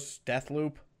Studios,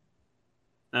 Deathloop.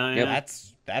 Yeah.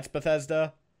 That's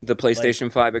Bethesda. The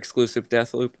PlayStation 5 exclusive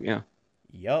Deathloop. Yeah.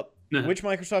 Yup. Which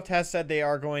Microsoft has said they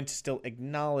are going to still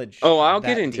acknowledge. Oh, I'll that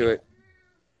get into deal. it.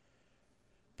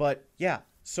 But yeah,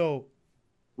 so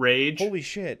Rage. holy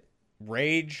shit,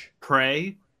 Rage,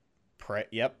 Prey.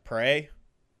 Yep, Prey.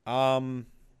 God,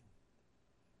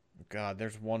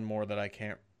 there's one more that I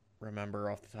can't remember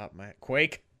off the top of my head.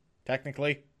 Quake,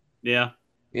 technically. Yeah.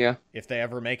 Yeah. If they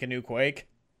ever make a new Quake.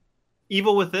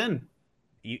 Evil Within.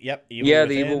 Yep. The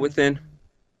Evil Within.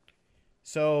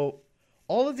 So,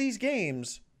 all of these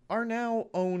games are now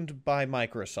owned by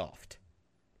Microsoft.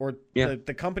 Or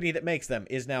the company that makes them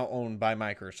is now owned by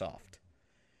Microsoft.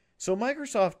 So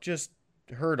Microsoft just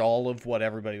heard all of what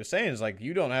everybody was saying. It's like,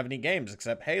 you don't have any games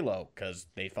except Halo, because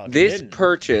they fucking This didn't.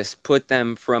 purchase put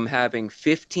them from having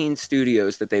 15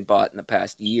 studios that they bought in the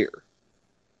past year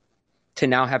to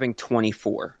now having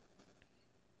 24.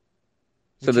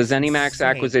 So Which the is ZeniMax insane.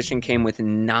 acquisition came with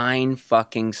 9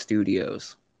 fucking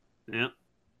studios. Yeah.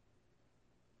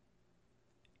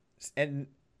 And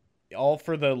all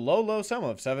for the low sum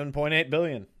of $7.8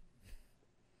 billion.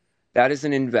 That is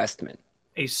an investment.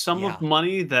 A sum Yeah. of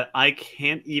money that I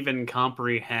can't even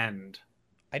comprehend.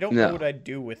 I don't know what I'd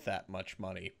do with that much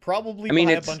money. Probably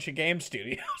buy a bunch of game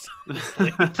studios.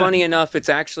 Funny enough, it's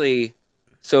actually...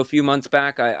 So a few months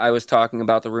back, I was talking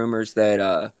about the rumors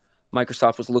that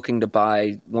Microsoft was looking to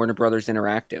buy Warner Brothers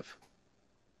Interactive.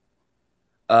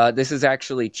 This is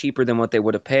actually cheaper than what they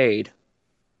would have paid,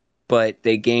 but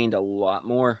they gained a lot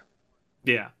more.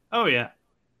 Yeah. Oh, yeah.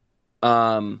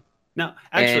 Now, and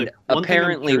actually, one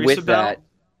apparently thing I'm with about,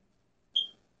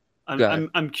 that...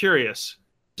 I'm curious.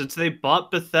 Since they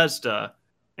bought Bethesda,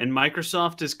 and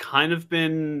Microsoft has kind of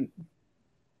been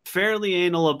fairly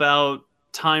anal about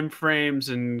time frames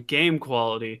and game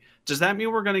quality, does that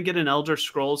mean we're going to get an Elder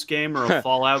Scrolls game or a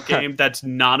Fallout game that's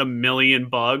not 1,000,000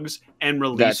 bugs and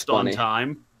released on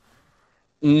time?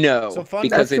 No, So because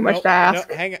that's too much to ask.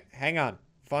 No, hang on.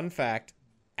 Fun fact.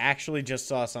 Actually just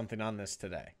saw something on this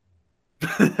today.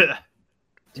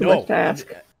 Too much to ask.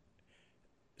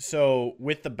 So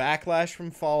with the backlash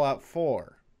from Fallout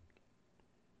 4,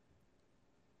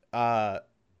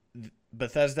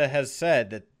 Bethesda has said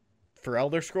that for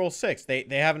Elder Scrolls 6, they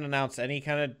haven't announced any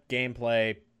kind of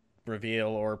gameplay reveal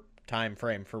or time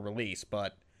frame for release,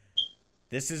 but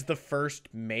this is the first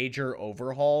major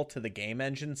overhaul to the game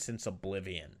engine since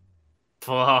Oblivion.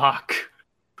 Fuck.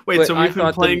 Wait, But so I we've been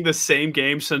thought playing the same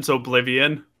game since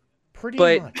Oblivion? Pretty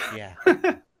But- much, yeah.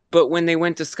 But when they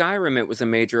went to Skyrim, it was a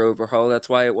major overhaul. That's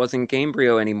why it wasn't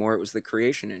Gamebryo anymore. It was the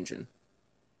creation engine.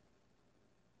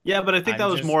 Yeah, but I think I'm that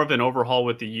was just- more of an overhaul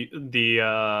with the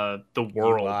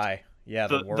world. UI. Yeah,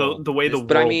 the world. The way the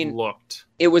But I world mean- looked.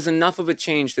 It was enough of a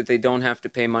change that they don't have to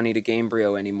pay money to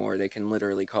Gamebryo anymore. They can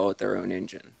literally call it their own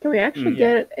engine. Can we actually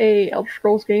Yeah. get a Elder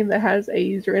Scrolls game that has a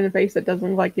user interface that doesn't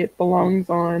look like it belongs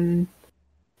on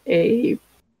a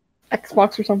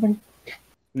Xbox or something?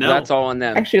 No. That's all on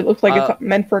them. Actually, it looks like it's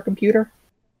meant for a computer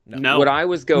No. What I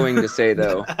was going to say,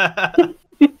 though,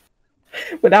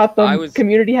 without the I was-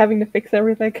 community having to fix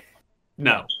everything.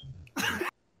 no.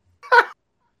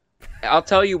 I'll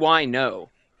tell you why no.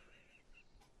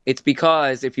 It's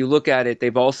because if you look at it,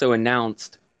 they've also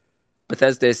announced,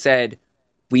 Bethesda has said,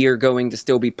 we are going to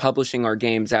still be publishing our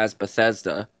games as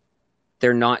Bethesda.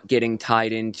 They're not getting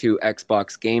tied into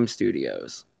Xbox Game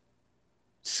Studios.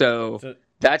 So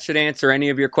that should answer any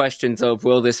of your questions of,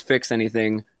 will this fix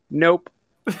anything? Nope.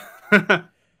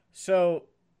 So,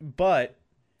 but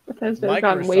Bethesda has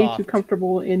gotten way too Microsoft-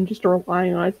 comfortable in just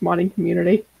relying on its modding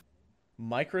community.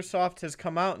 Microsoft has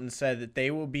come out and said that they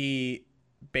will be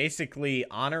basically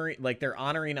honoring, like they're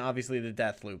honoring obviously the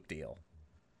Deathloop deal,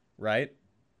 right?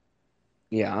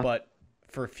 Yeah. But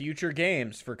for future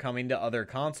games for coming to other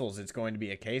consoles, it's going to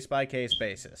be a case-by-case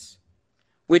basis.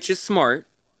 Which is smart,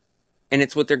 and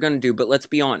it's what they're going to do. But let's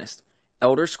be honest.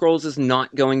 Elder Scrolls is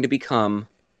not going to become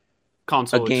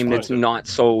Console a game that's exclusive. not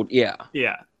sold. Yeah.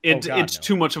 Yeah. God, It's no.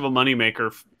 too much of a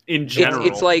moneymaker in general.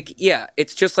 It's like, yeah,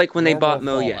 it's just like when they Nor bought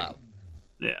will Mojang. Fallout.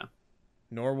 Yeah.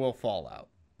 Nor will Fallout.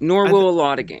 Nor I will a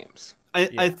lot of games.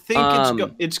 I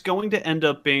think it's going to end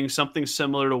up being something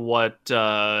similar to what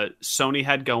Sony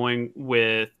had going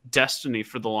with Destiny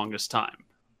for the longest time.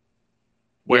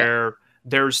 where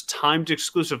there's timed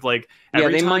exclusive. Like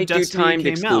every they time might do Destiny timed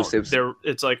came exclusives. out,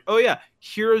 it's like, oh yeah,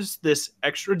 here's this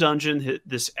extra dungeon,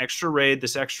 this extra raid,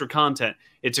 this extra content.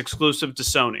 It's exclusive to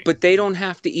Sony. But they don't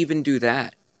have to even do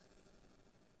that.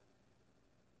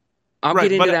 I'll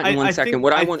get into that in one second.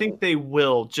 I think they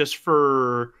will, just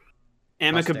for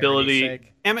amicability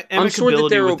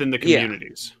within the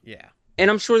communities. Yeah.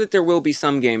 And I'm sure that there will be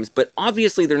some games, but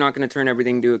obviously they're not going to turn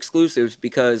everything to exclusives,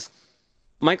 because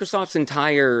Microsoft's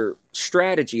entire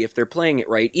strategy, if they're playing it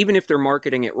right, even if they're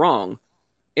marketing it wrong,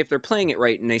 if they're playing it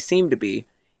right, and they seem to be,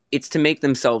 it's to make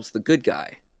themselves the good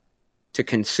guy to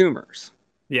consumers.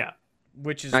 Yeah.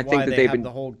 Which is why they have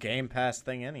the whole Game Pass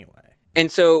thing anyway.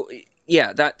 And so,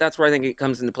 yeah, that's where I think it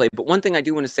comes into play. But one thing I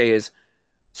do want to say is,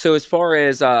 so as far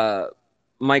as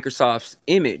Microsoft's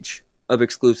image of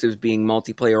exclusives being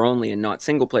multiplayer only and not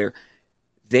single player,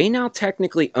 they now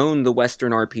technically own the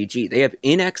Western RPG. They have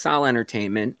In Exile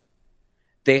Entertainment.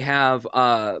 They have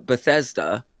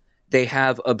Bethesda. They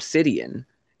have Obsidian.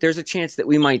 There's a chance that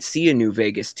we might see a new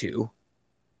Vegas 2.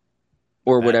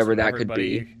 Or whatever that could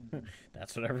be.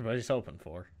 That's what everybody's hoping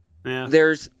for. Yeah.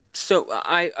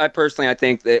 I personally, I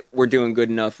think that we're doing good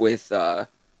enough with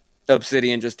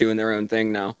Obsidian just doing their own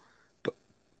thing now.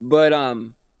 But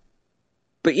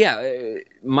yeah,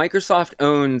 Microsoft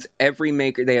owns every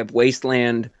maker. They have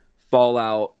Wasteland,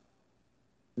 Fallout.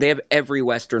 They have every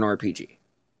Western RPG.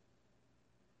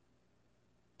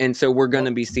 And so we're going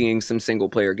to be seeing some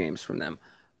single-player games from them.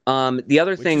 The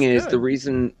other thing is the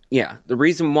reason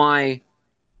why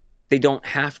they don't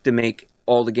have to make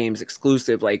all the games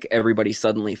exclusive, like everybody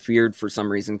suddenly feared for some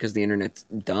reason, because the internet's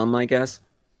dumb, I guess.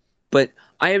 But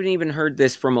I haven't even heard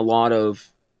this from a lot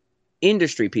of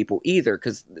industry people either,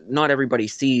 because not everybody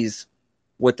sees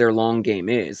what their long game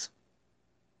is.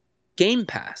 Game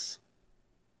Pass.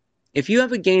 If you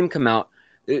have a game come out,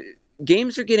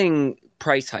 games are getting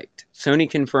price hiked. Sony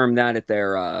confirmed that at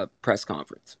their press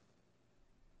conference.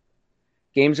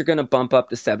 Games are going to bump up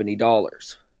to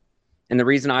 $70. And the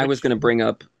reason I was going to bring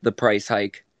up the price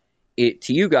hike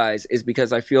to you guys is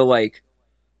because I feel like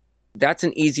that's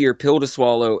an easier pill to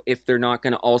swallow if they're not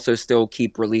going to also still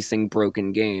keep releasing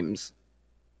broken games.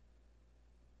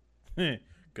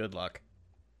 Good luck.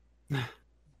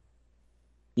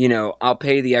 You know, I'll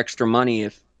pay the extra money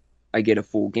if I get a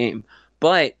full game.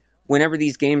 But whenever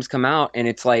these games come out, and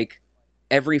it's like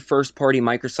every first-party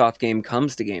Microsoft game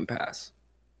comes to Game Pass.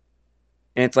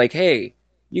 And it's like, hey,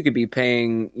 you could be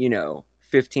paying,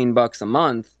 $15 a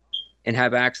month and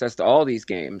have access to all these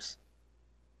games.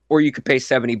 Or you could pay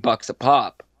 $70 a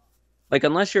pop. Like,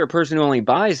 unless you're a person who only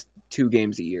buys 2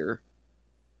 games a year,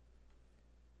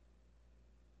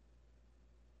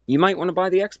 you might want to buy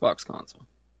the Xbox console.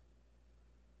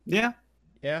 Yeah.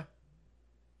 Yeah.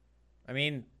 I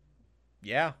mean,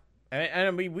 yeah.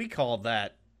 I mean, we called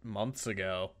that months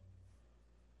ago.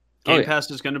 Game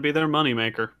Pass is going to be their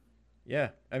moneymaker. Yeah.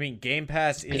 I mean, Game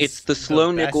Pass is... It's the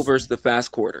slow nickel versus the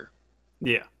fast quarter.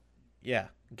 Yeah. Yeah.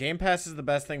 Game Pass is the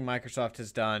best thing Microsoft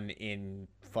has done in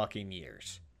fucking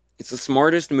years. It's the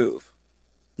smartest move.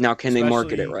 Now, can they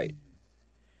market it right?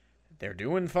 They're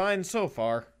doing fine so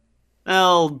far.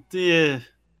 Well, yeah.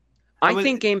 I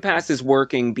think Game Pass is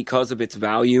working because of its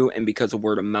value and because of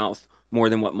word of mouth more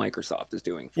than what Microsoft is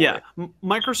doing for it.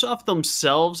 Microsoft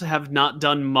themselves have not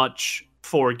done much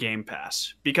for Game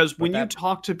Pass, because when you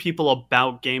talk to people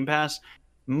about Game Pass,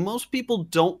 most people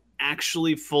don't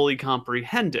actually fully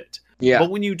comprehend it. Yeah. But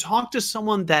when you talk to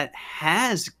someone that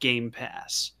has Game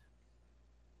Pass,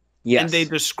 yes, and they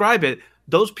describe it,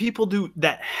 those people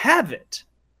that have it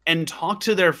and talk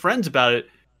to their friends about it,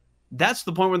 that's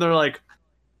the point where they're like,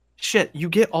 shit, you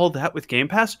get all that with Game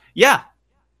Pass? Yeah.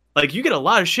 Like, you get a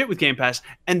lot of shit with Game Pass.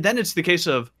 And then it's the case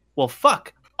of, well,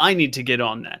 fuck, I need to get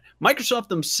on that. Microsoft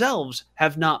themselves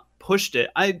have not pushed it.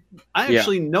 I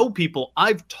actually know people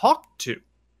I've talked to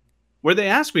where they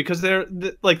ask me, because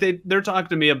they're talking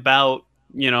to me about,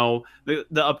 the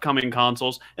upcoming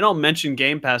consoles, and I'll mention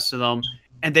Game Pass to them,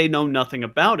 and they know nothing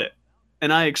about it.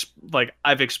 And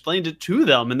I've explained it to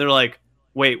them, and they're like,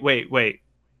 wait.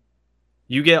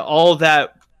 You get all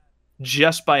that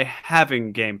just by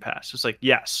having Game Pass? It's like,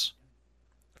 yes.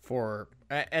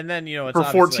 And then, it's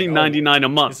for $14.99 a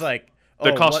month. It's like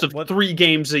the cost of 3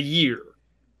 games a year.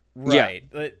 Right.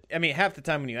 Yeah. I mean, half the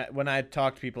time when I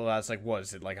talk to people about it, it's like, what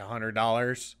is it, like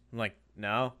 $100? I'm like,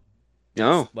 no.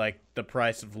 No. It's like the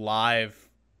price of Live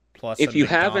plus if you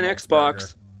have an Xbox burger.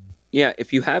 Yeah,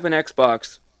 if you have an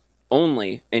Xbox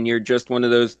only and you're just one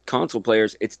of those console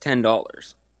players, it's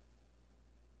 $10.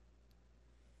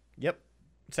 Yep.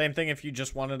 Same thing if you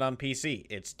just want it on PC.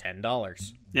 It's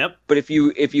 $10. Yep. But if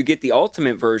you get the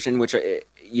ultimate version, which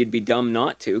you'd be dumb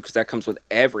not to, because that comes with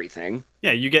everything.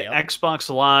 Yeah, you get Xbox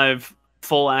Live,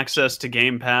 full access to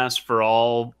Game Pass for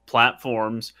all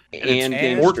platforms, and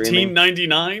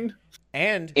 $14.99.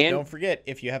 And don't forget,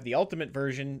 if you have the ultimate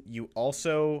version, you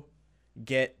also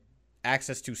get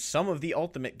access to some of the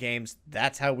ultimate games.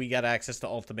 That's how we got access to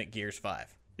Ultimate Gears 5.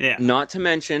 Yeah. Not to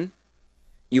mention,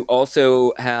 you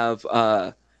also have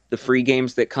the free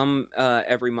games that come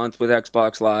every month with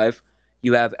Xbox Live.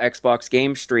 You have Xbox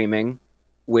game streaming,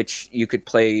 which you could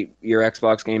play your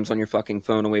Xbox games on your fucking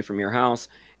phone away from your house.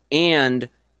 And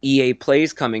EA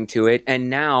Play's coming to it. And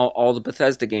now all the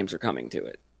Bethesda games are coming to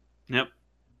it. Yep.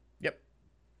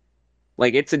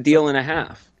 Like, it's a deal and a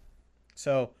half.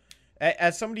 So,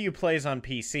 as somebody who plays on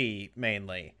PC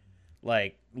mainly,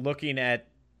 like, looking at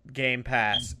Game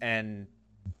Pass and,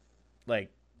 like,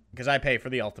 because I pay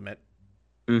for the Ultimate.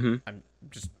 Mm-hmm. I'm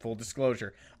just full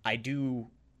disclosure. I do,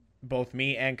 both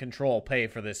me and Control pay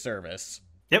for this service.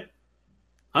 Yep.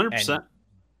 100%. And,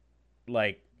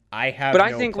 like, I have But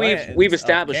I think we've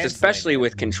established, especially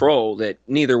with Control, that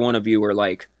neither one of you are,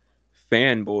 like,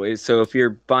 fanboys. So if you're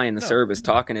buying the service,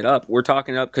 talking it up, we're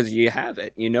talking it up because you have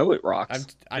it. You know it rocks.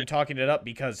 I'm talking it up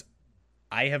because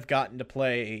I have gotten to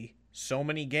play so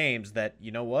many games that,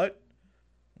 you know what?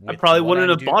 I probably wouldn't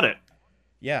have bought it.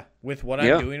 Yeah, with what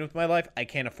I'm doing with my life, I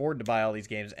can't afford to buy all these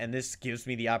games, and this gives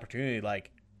me the opportunity,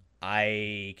 like,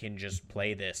 I can just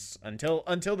play this until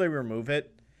they remove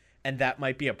it. And that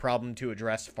might be a problem to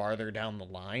address farther down the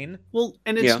line. Well,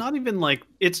 and it's not even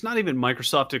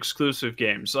Microsoft exclusive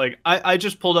games. Like, I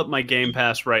just pulled up my Game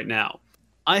Pass right now.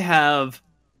 I have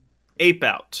Ape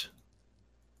Out,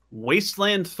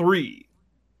 Wasteland 3,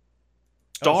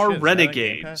 Star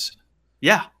Renegades.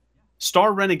 Yeah.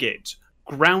 Star Renegades,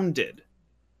 Grounded.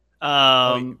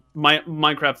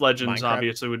 Minecraft Legends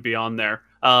obviously would be on there.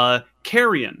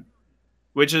 Carrion,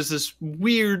 which is this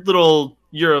weird little...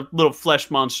 You're a little flesh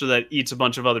monster that eats a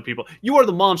bunch of other people. You are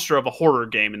the monster of a horror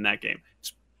game in that game.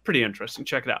 It's pretty interesting.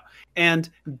 Check it out. And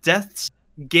Death's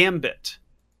Gambit,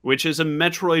 which is a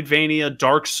Metroidvania,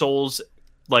 Dark Souls,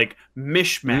 like,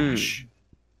 mishmash.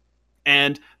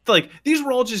 And, like, these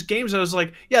were all just games I was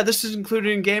like, yeah, this is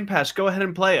included in Game Pass. Go ahead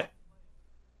and play it.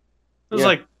 I was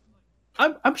like,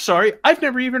 I'm sorry. I've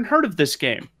never even heard of this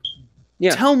game.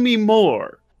 Yeah. Tell me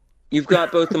more. You've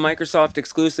got both the Microsoft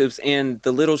exclusives and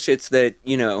the little shits that,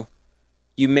 you know,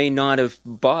 you may not have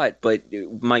bought, but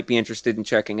might be interested in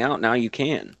checking out. Now you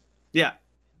can. Yeah.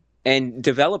 And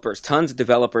developers, tons of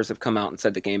developers have come out and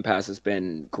said the Game Pass has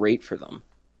been great for them.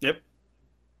 Yep.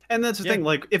 And that's the thing,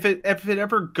 like, if it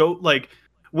ever like,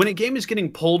 when a game is getting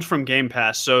pulled from Game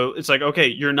Pass, so it's like, okay,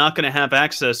 you're not going to have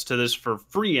access to this for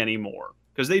free anymore.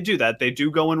 Because they do that. They do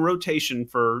go in rotation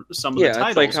for some of the titles. Yeah,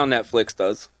 it's like how Netflix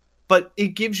does. But it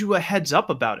gives you a heads up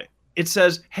about it. It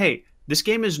says, hey, this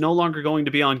game is no longer going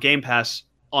to be on Game Pass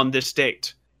on this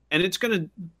date. And it's going to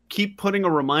keep putting a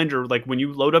reminder, like when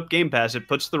you load up Game Pass, it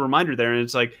puts the reminder there, and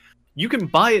it's like, you can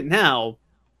buy it now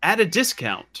at a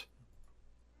discount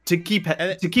to keep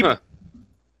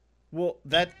Well,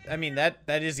 that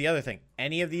is the other thing.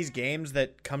 Any of these games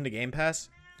that come to Game Pass,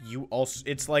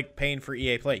 it's like paying for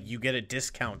EA Play. You get a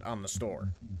discount on the store.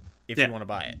 If you want to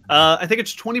buy it. I think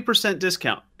it's 20%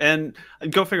 discount. And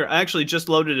go figure, I actually just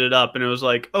loaded it up and it was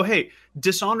like, oh, hey,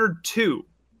 Dishonored 2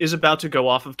 is about to go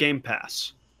off of Game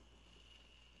Pass.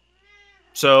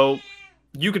 So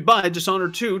you could buy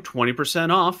Dishonored 2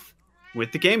 20% off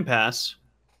with the Game Pass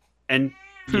and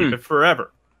keep it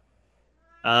forever.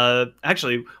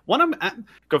 Actually,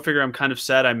 go figure, I'm kind of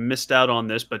sad I missed out on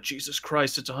this, but Jesus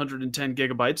Christ, it's 110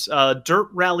 gigabytes. Dirt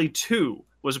Rally 2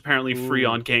 was apparently free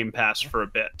on Game Pass for a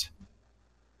bit.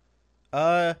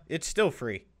 It's still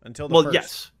free until the first.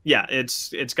 Yes. Yeah,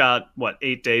 it's got,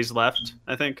 8 days left,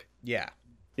 I think? Yeah.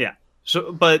 Yeah.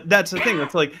 So, but that's the thing.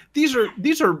 It's like, these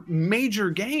are major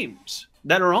games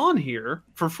that are on here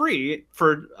for free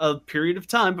for a period of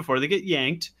time before they get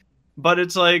yanked. But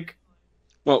it's like...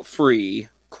 Well, free,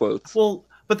 quotes. Well,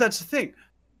 but that's the thing.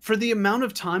 For the amount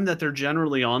of time that they're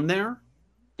generally on there...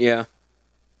 Yeah.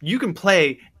 You can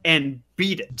play and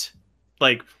beat it.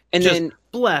 Like... And just then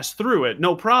blast through it,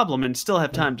 no problem, and still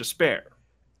have time to spare.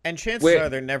 And chances are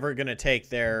they're never gonna take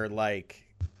their like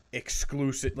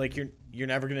exclusive. Like you're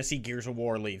never gonna see Gears of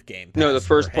War leave Game Pass. No, the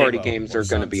first party games are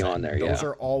gonna be on there. Yeah, those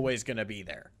are always gonna be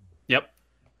there. Yep.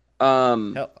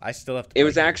 Hell, I still have to. It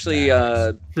was actually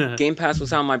Game Pass was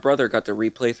how my brother got to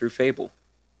replay through Fable.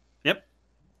 Yep.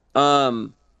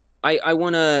 I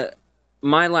wanna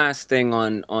my last thing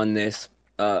on this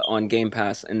on Game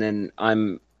Pass, and then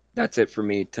that's it for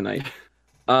me tonight.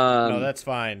 No, that's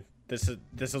fine.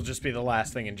 this will just be the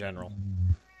last thing in general.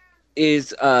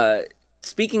 Is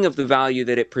speaking of the value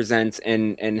that it presents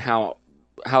and how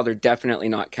they're definitely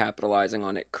not capitalizing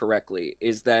on it correctly,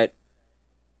 is that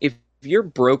if you're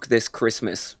broke this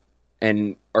Christmas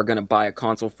and are going to buy a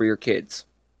console for your kids,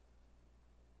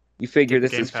 you figure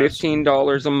this is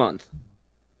 $15 a month.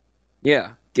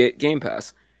 Yeah, get Game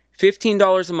Pass.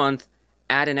 $15 a month,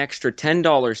 add an extra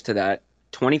 $10 to that,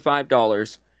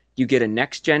 $25, you get a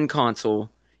next-gen console,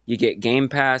 you get Game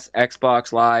Pass,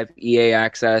 Xbox Live, EA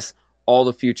Access, all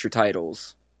the future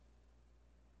titles.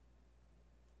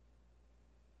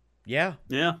 Yeah.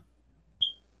 Yeah.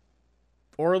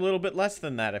 Or a little bit less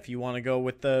than that if you want to go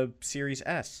with the Series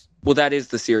S. Well, that is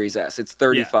the Series S. It's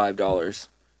 $35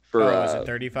 for. Oh, is it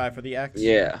 $35 for the X?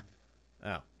 Yeah.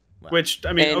 Oh. Well. Which,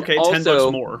 I mean, And okay, also,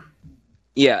 $10 more.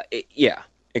 Yeah, yeah,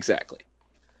 exactly.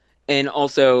 And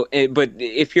also, but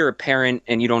if you're a parent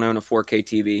and you don't own a 4K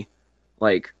TV,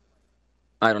 like,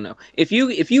 I don't know. If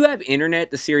you have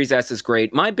internet, the Series S is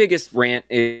great. My biggest rant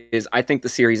is I think the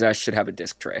Series S should have a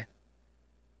disc tray.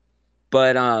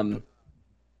 But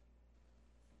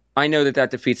I know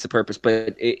that defeats the purpose.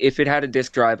 But if it had a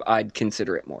disc drive, I'd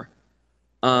consider it more.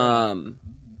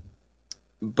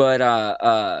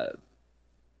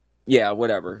 Yeah,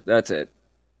 whatever. That's it.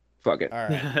 Fuck it. All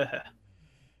right.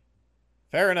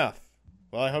 Fair enough.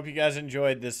 Well, I hope you guys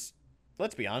enjoyed this.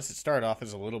 Let's be honest, it started off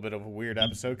as a little bit of a weird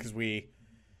episode because we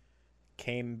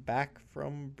came back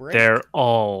from break. They're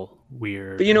all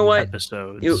weird. But you know what?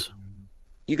 Episodes.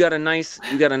 You got a nice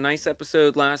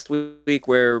episode last week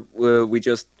where we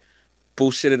just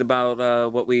bullshitted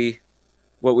about what we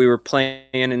were playing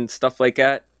and stuff like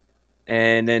that.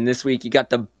 And then this week you got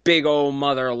the big old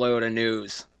mother load of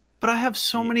news. But I have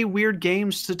so many weird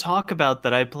games to talk about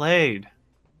that I played.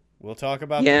 We'll talk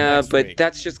about but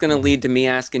that's just going to lead to me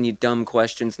asking you dumb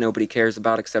questions nobody cares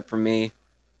about except for me.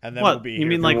 And then what? We'll be You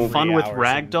mean like fun with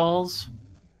ragdolls?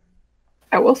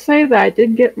 I will say that I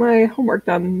did get my homework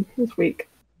done this week.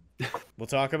 We'll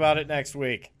talk about it next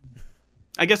week.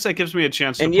 I guess that gives me a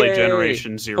chance to play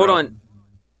Generation Zero. Hold on.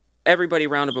 Everybody,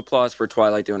 round of applause for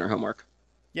Twilight doing her homework.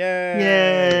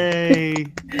 Yay!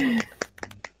 Yay!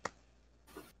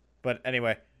 But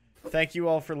anyway, thank you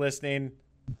all for listening.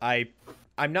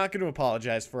 I'm not going to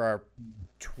apologize for our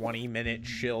 20-minute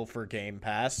shill for Game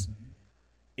Pass.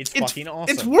 It's fucking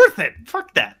awesome. It's worth it.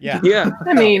 Fuck that. Yeah. Yeah.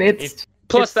 I mean, it's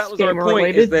plus that was our point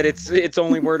related. is that it's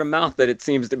only word of mouth that it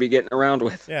seems to be getting around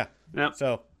with. Yeah. Yep.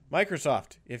 So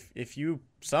Microsoft, if you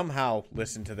somehow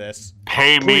listen to this,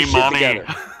 pay me money.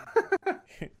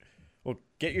 Well,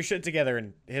 get your shit together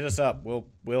and hit us up.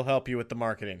 We'll help you with the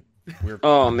marketing.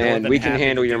 Oh man, we can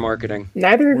handle your marketing.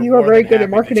 Neither of you are very good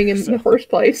at marketing in the first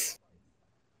place.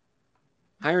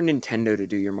 Hire Nintendo to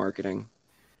do your marketing.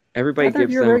 Everybody Neither of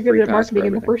gives you are them a very free good at pass for marketing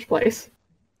in the everything. first place.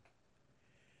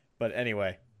 But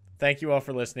anyway, thank you all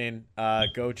for listening.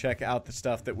 Go check out the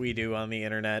stuff that we do on the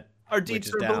internet. Our which deets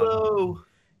is are down. below.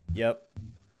 Yep.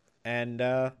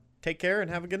 And take care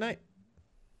and have a good night.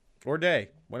 Or day,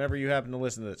 whenever you happen to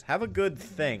listen to this. Have a good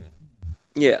thing.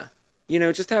 Yeah.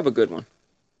 Just have a good one.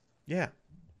 Yeah.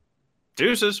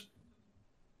 Deuces.